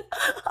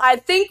 I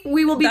think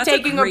we will be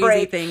taking a break. That's a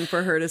crazy thing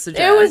for her to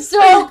suggest. It was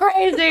so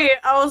crazy.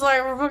 I was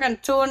like, we're fucking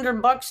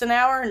 $200 an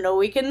hour. No,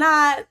 we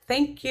cannot.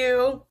 Thank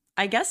you.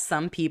 I guess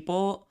some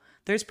people,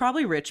 there's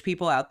probably rich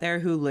people out there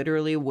who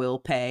literally will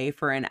pay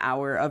for an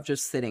hour of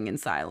just sitting in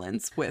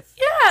silence with.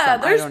 Yeah,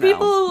 there's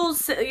people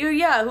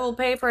who will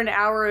pay for an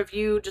hour of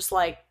you just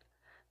like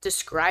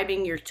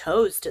describing your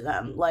toes to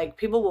them. Like,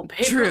 people will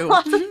pay for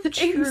lots of things.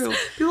 True.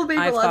 People pay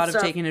for I've lots thought of of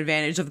stuff. taking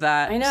advantage of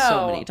that I know.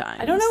 so many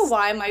times. I don't know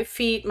why my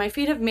feet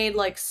have made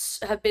like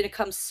have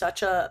become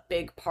such a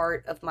big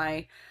part of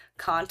my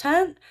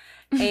content,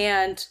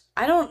 and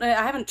I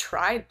haven't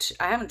tried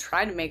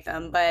to make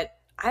them, but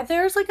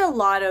there's like a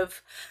lot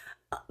of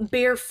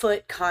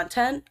barefoot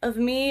content of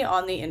me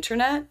on the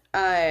internet.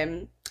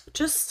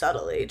 Just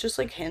subtly, just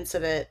like hints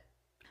of it.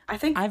 I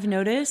think I've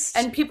noticed,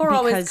 and people are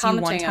always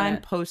commenting on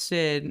it.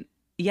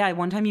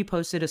 One time you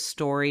posted a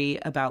story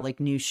about like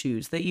new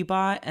shoes that you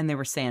bought, and they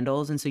were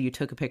sandals, and so you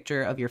took a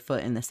picture of your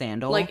foot in the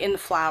sandal, like in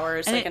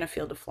flowers, and like in a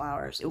field of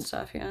flowers and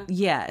stuff. Yeah.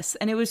 Yes,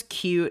 and it was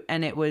cute,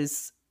 and it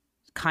was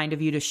kind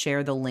of you to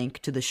share the link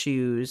to the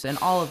shoes and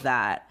all of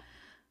that.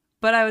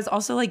 But I was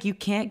also like, you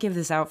can't give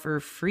this out for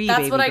free, That's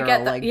baby what girl. I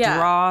get. Like,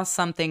 draw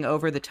something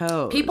over the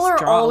toes. People are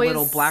draw always a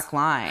little black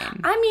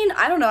line. I mean,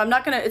 I don't know. I'm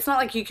not gonna. It's not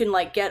like you can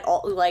like get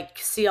all like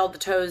see all the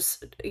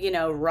toes,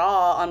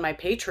 raw on my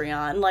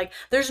Patreon. Like,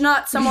 there's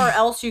not somewhere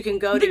else you can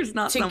go to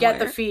get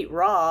the feet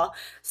raw.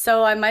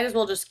 So I might as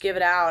well just give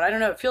it out. I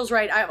don't know. It feels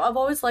right. I've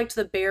always liked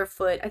the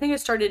barefoot. I think I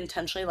started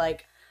intentionally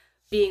like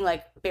being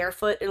like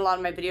barefoot in a lot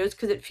of my videos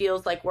because it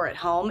feels like we're at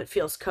home. It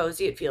feels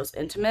cozy. It feels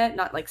intimate,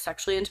 not like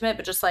sexually intimate,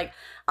 but just like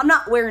I'm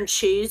not wearing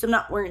shoes. I'm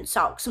not wearing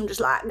socks. I'm just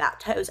like got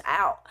toes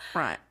out.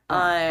 Right.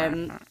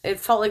 It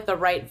felt like the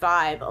right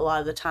vibe a lot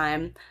of the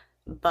time,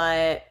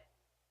 but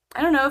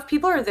I don't know if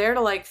people are there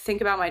to like think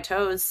about my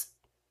toes.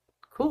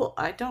 Cool.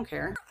 I don't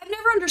care. I've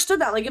never understood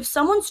that. Like if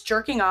someone's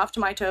jerking off to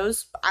my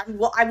toes,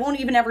 I won't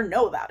even ever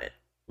know about it.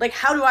 Like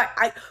how do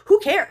I who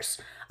cares?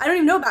 I don't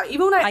even know about it.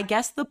 Even when I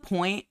guess the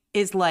point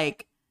is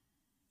like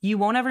you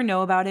won't ever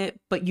know about it,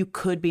 but you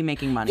could be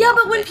making money. Yeah, off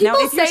but of when it. people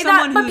now, if say you're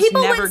someone that, but who's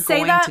people never would say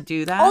going that, to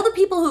do that, all the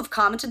people who've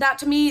commented that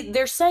to me,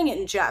 they're saying it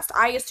in jest.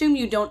 I assume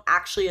you don't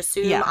actually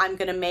assume I'm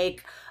gonna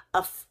make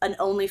an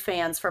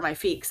OnlyFans for my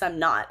feet because I'm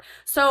not.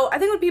 So I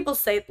think when people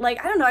say,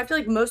 like, I don't know, I feel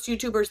like most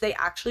YouTubers, they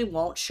actually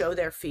won't show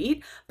their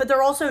feet, but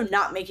they're also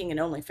not making an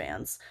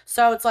OnlyFans.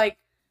 So it's like,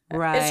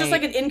 it's just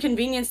like an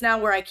inconvenience now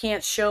where I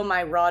can't show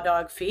my raw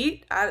dog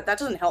feet. That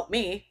doesn't help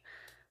me.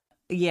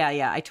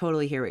 Yeah, I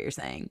totally hear what you're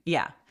saying.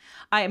 Yeah.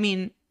 I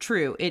mean,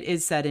 true, it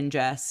is said in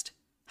jest.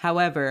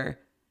 However,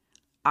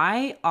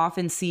 I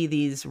often see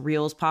these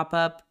reels pop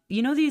up.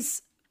 You know,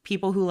 these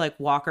people who like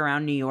walk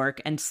around New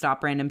York and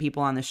stop random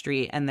people on the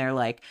street and they're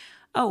like,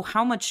 oh,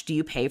 how much do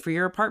you pay for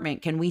your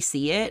apartment? Can we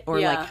see it? Or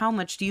like, how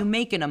much do you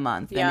make in a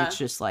month? And it's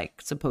just like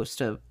supposed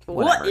to,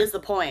 whatever. What is the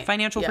point?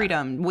 Financial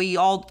freedom. We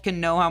all can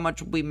know how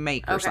much we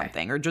make or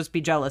something, or just be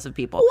jealous of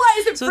people. What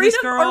is it? So freedom?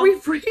 Are we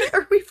free?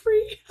 Are we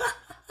free?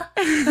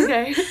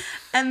 Okay.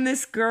 And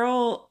this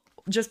girl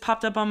just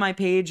popped up on my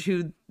page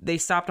who they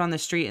stopped on the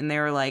street and they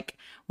were like,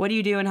 what do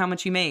you do and how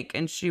much you make?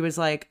 And she was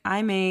like,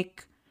 I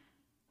make,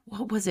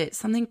 what was it?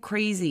 Something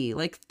crazy,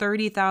 like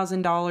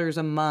 $30,000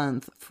 a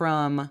month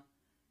from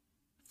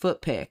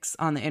foot pics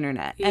on the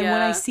internet. And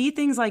when I see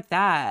things like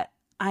that,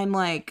 I'm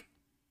like,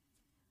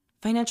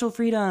 financial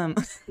freedom.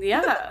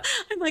 Yeah.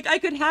 I'm like, I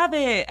could have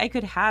it. I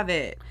could have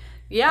it.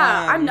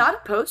 Yeah, I'm not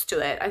opposed to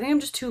it. I think I'm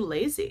just too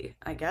lazy,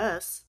 I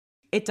guess.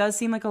 It does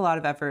seem like a lot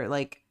of effort,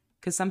 like,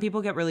 because some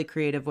people get really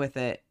creative with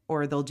it,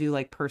 or they'll do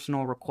like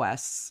personal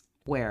requests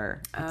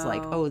where it's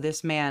like, oh,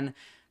 this man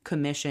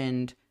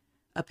commissioned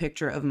a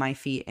picture of my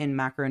feet in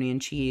macaroni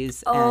and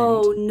cheese.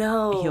 Oh, and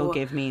no. He'll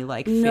give me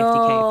like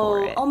 $50K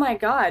for it. Oh my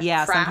God.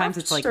 Yeah, Craft? sometimes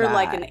it's like or that.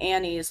 like an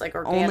Annie's, like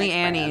organic Only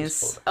brand.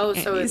 Annie's. Oh,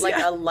 so Annie's, it's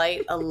like a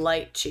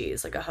light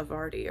cheese, like a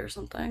Havarti or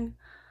something.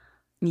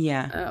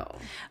 Yeah.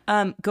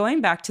 Oh.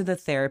 Going back to the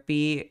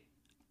therapy,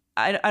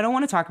 I don't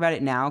want to talk about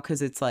it now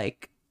because it's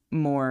like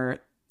more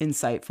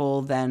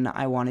insightful than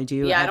I want to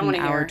do I at don't an want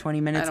to hour, hear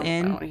 20 minutes in.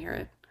 I don't want to hear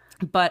it.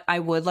 But I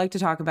would like to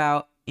talk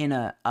about in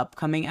a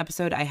upcoming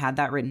episode. I had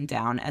that written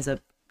down as a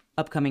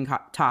upcoming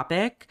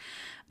topic.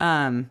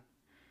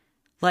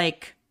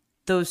 Like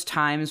those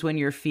times when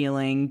you're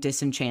feeling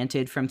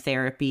disenchanted from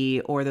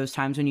therapy, or those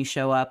times when you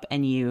show up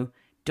and you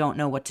don't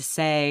know what to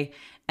say,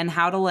 and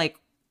how to like,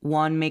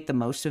 one, make the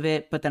most of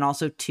it, but then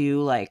also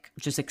two, like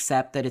just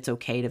accept that it's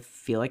okay to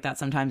feel like that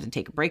sometimes and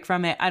take a break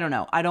from it. I don't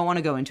know. I don't want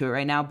to go into it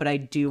right now, but I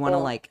do want to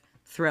like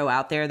throw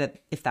out there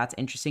that if that's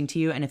interesting to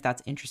you and if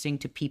that's interesting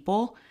to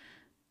people,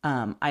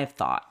 I have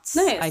thoughts.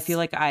 Nice. I feel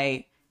like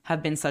I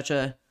have been such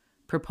a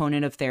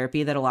proponent of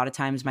therapy that a lot of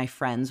times my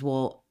friends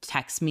will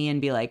text me and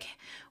be like,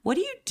 what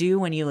do you do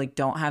when you like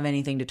don't have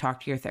anything to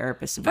talk to your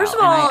therapist about? First of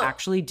all, and I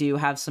actually do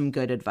have some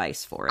good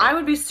advice for it. I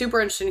would be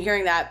super interested in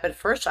hearing that, but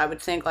first I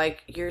would think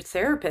like your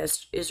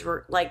therapist is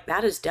like,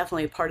 that is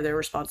definitely part of their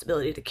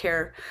responsibility to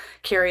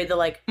carry the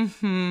like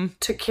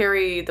to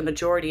carry the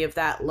majority of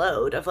that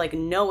load of like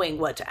knowing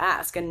what to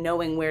ask and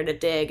knowing where to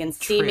dig and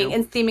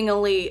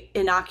seemingly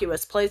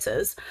innocuous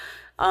places.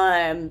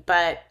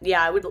 But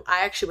yeah,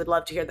 I actually would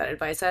love to hear that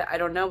advice. I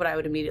don't know, but I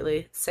would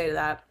immediately say to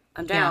that,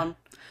 I'm down.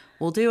 Yeah.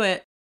 We'll do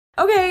it.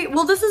 Okay,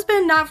 well, this has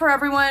been Not For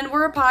Everyone.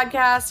 We're a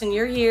podcast, and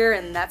you're here,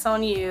 and that's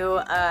on you.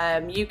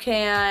 You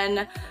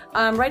can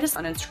write us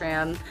on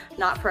Instagram,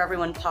 Not For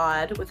Everyone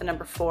Pod, with a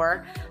number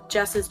 4.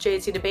 Jess is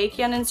JC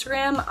DeBakey on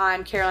Instagram.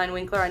 I'm Caroline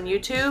Winkler on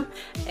YouTube.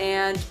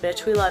 And,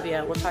 bitch, we love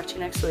you. We'll talk to you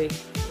next week.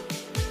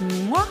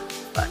 Mwah.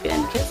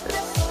 Fucking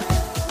kisses.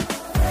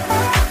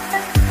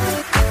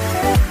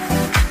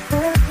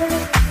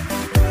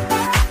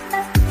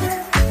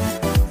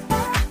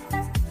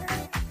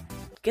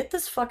 Get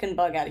this fucking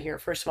bug out of here,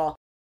 first of all.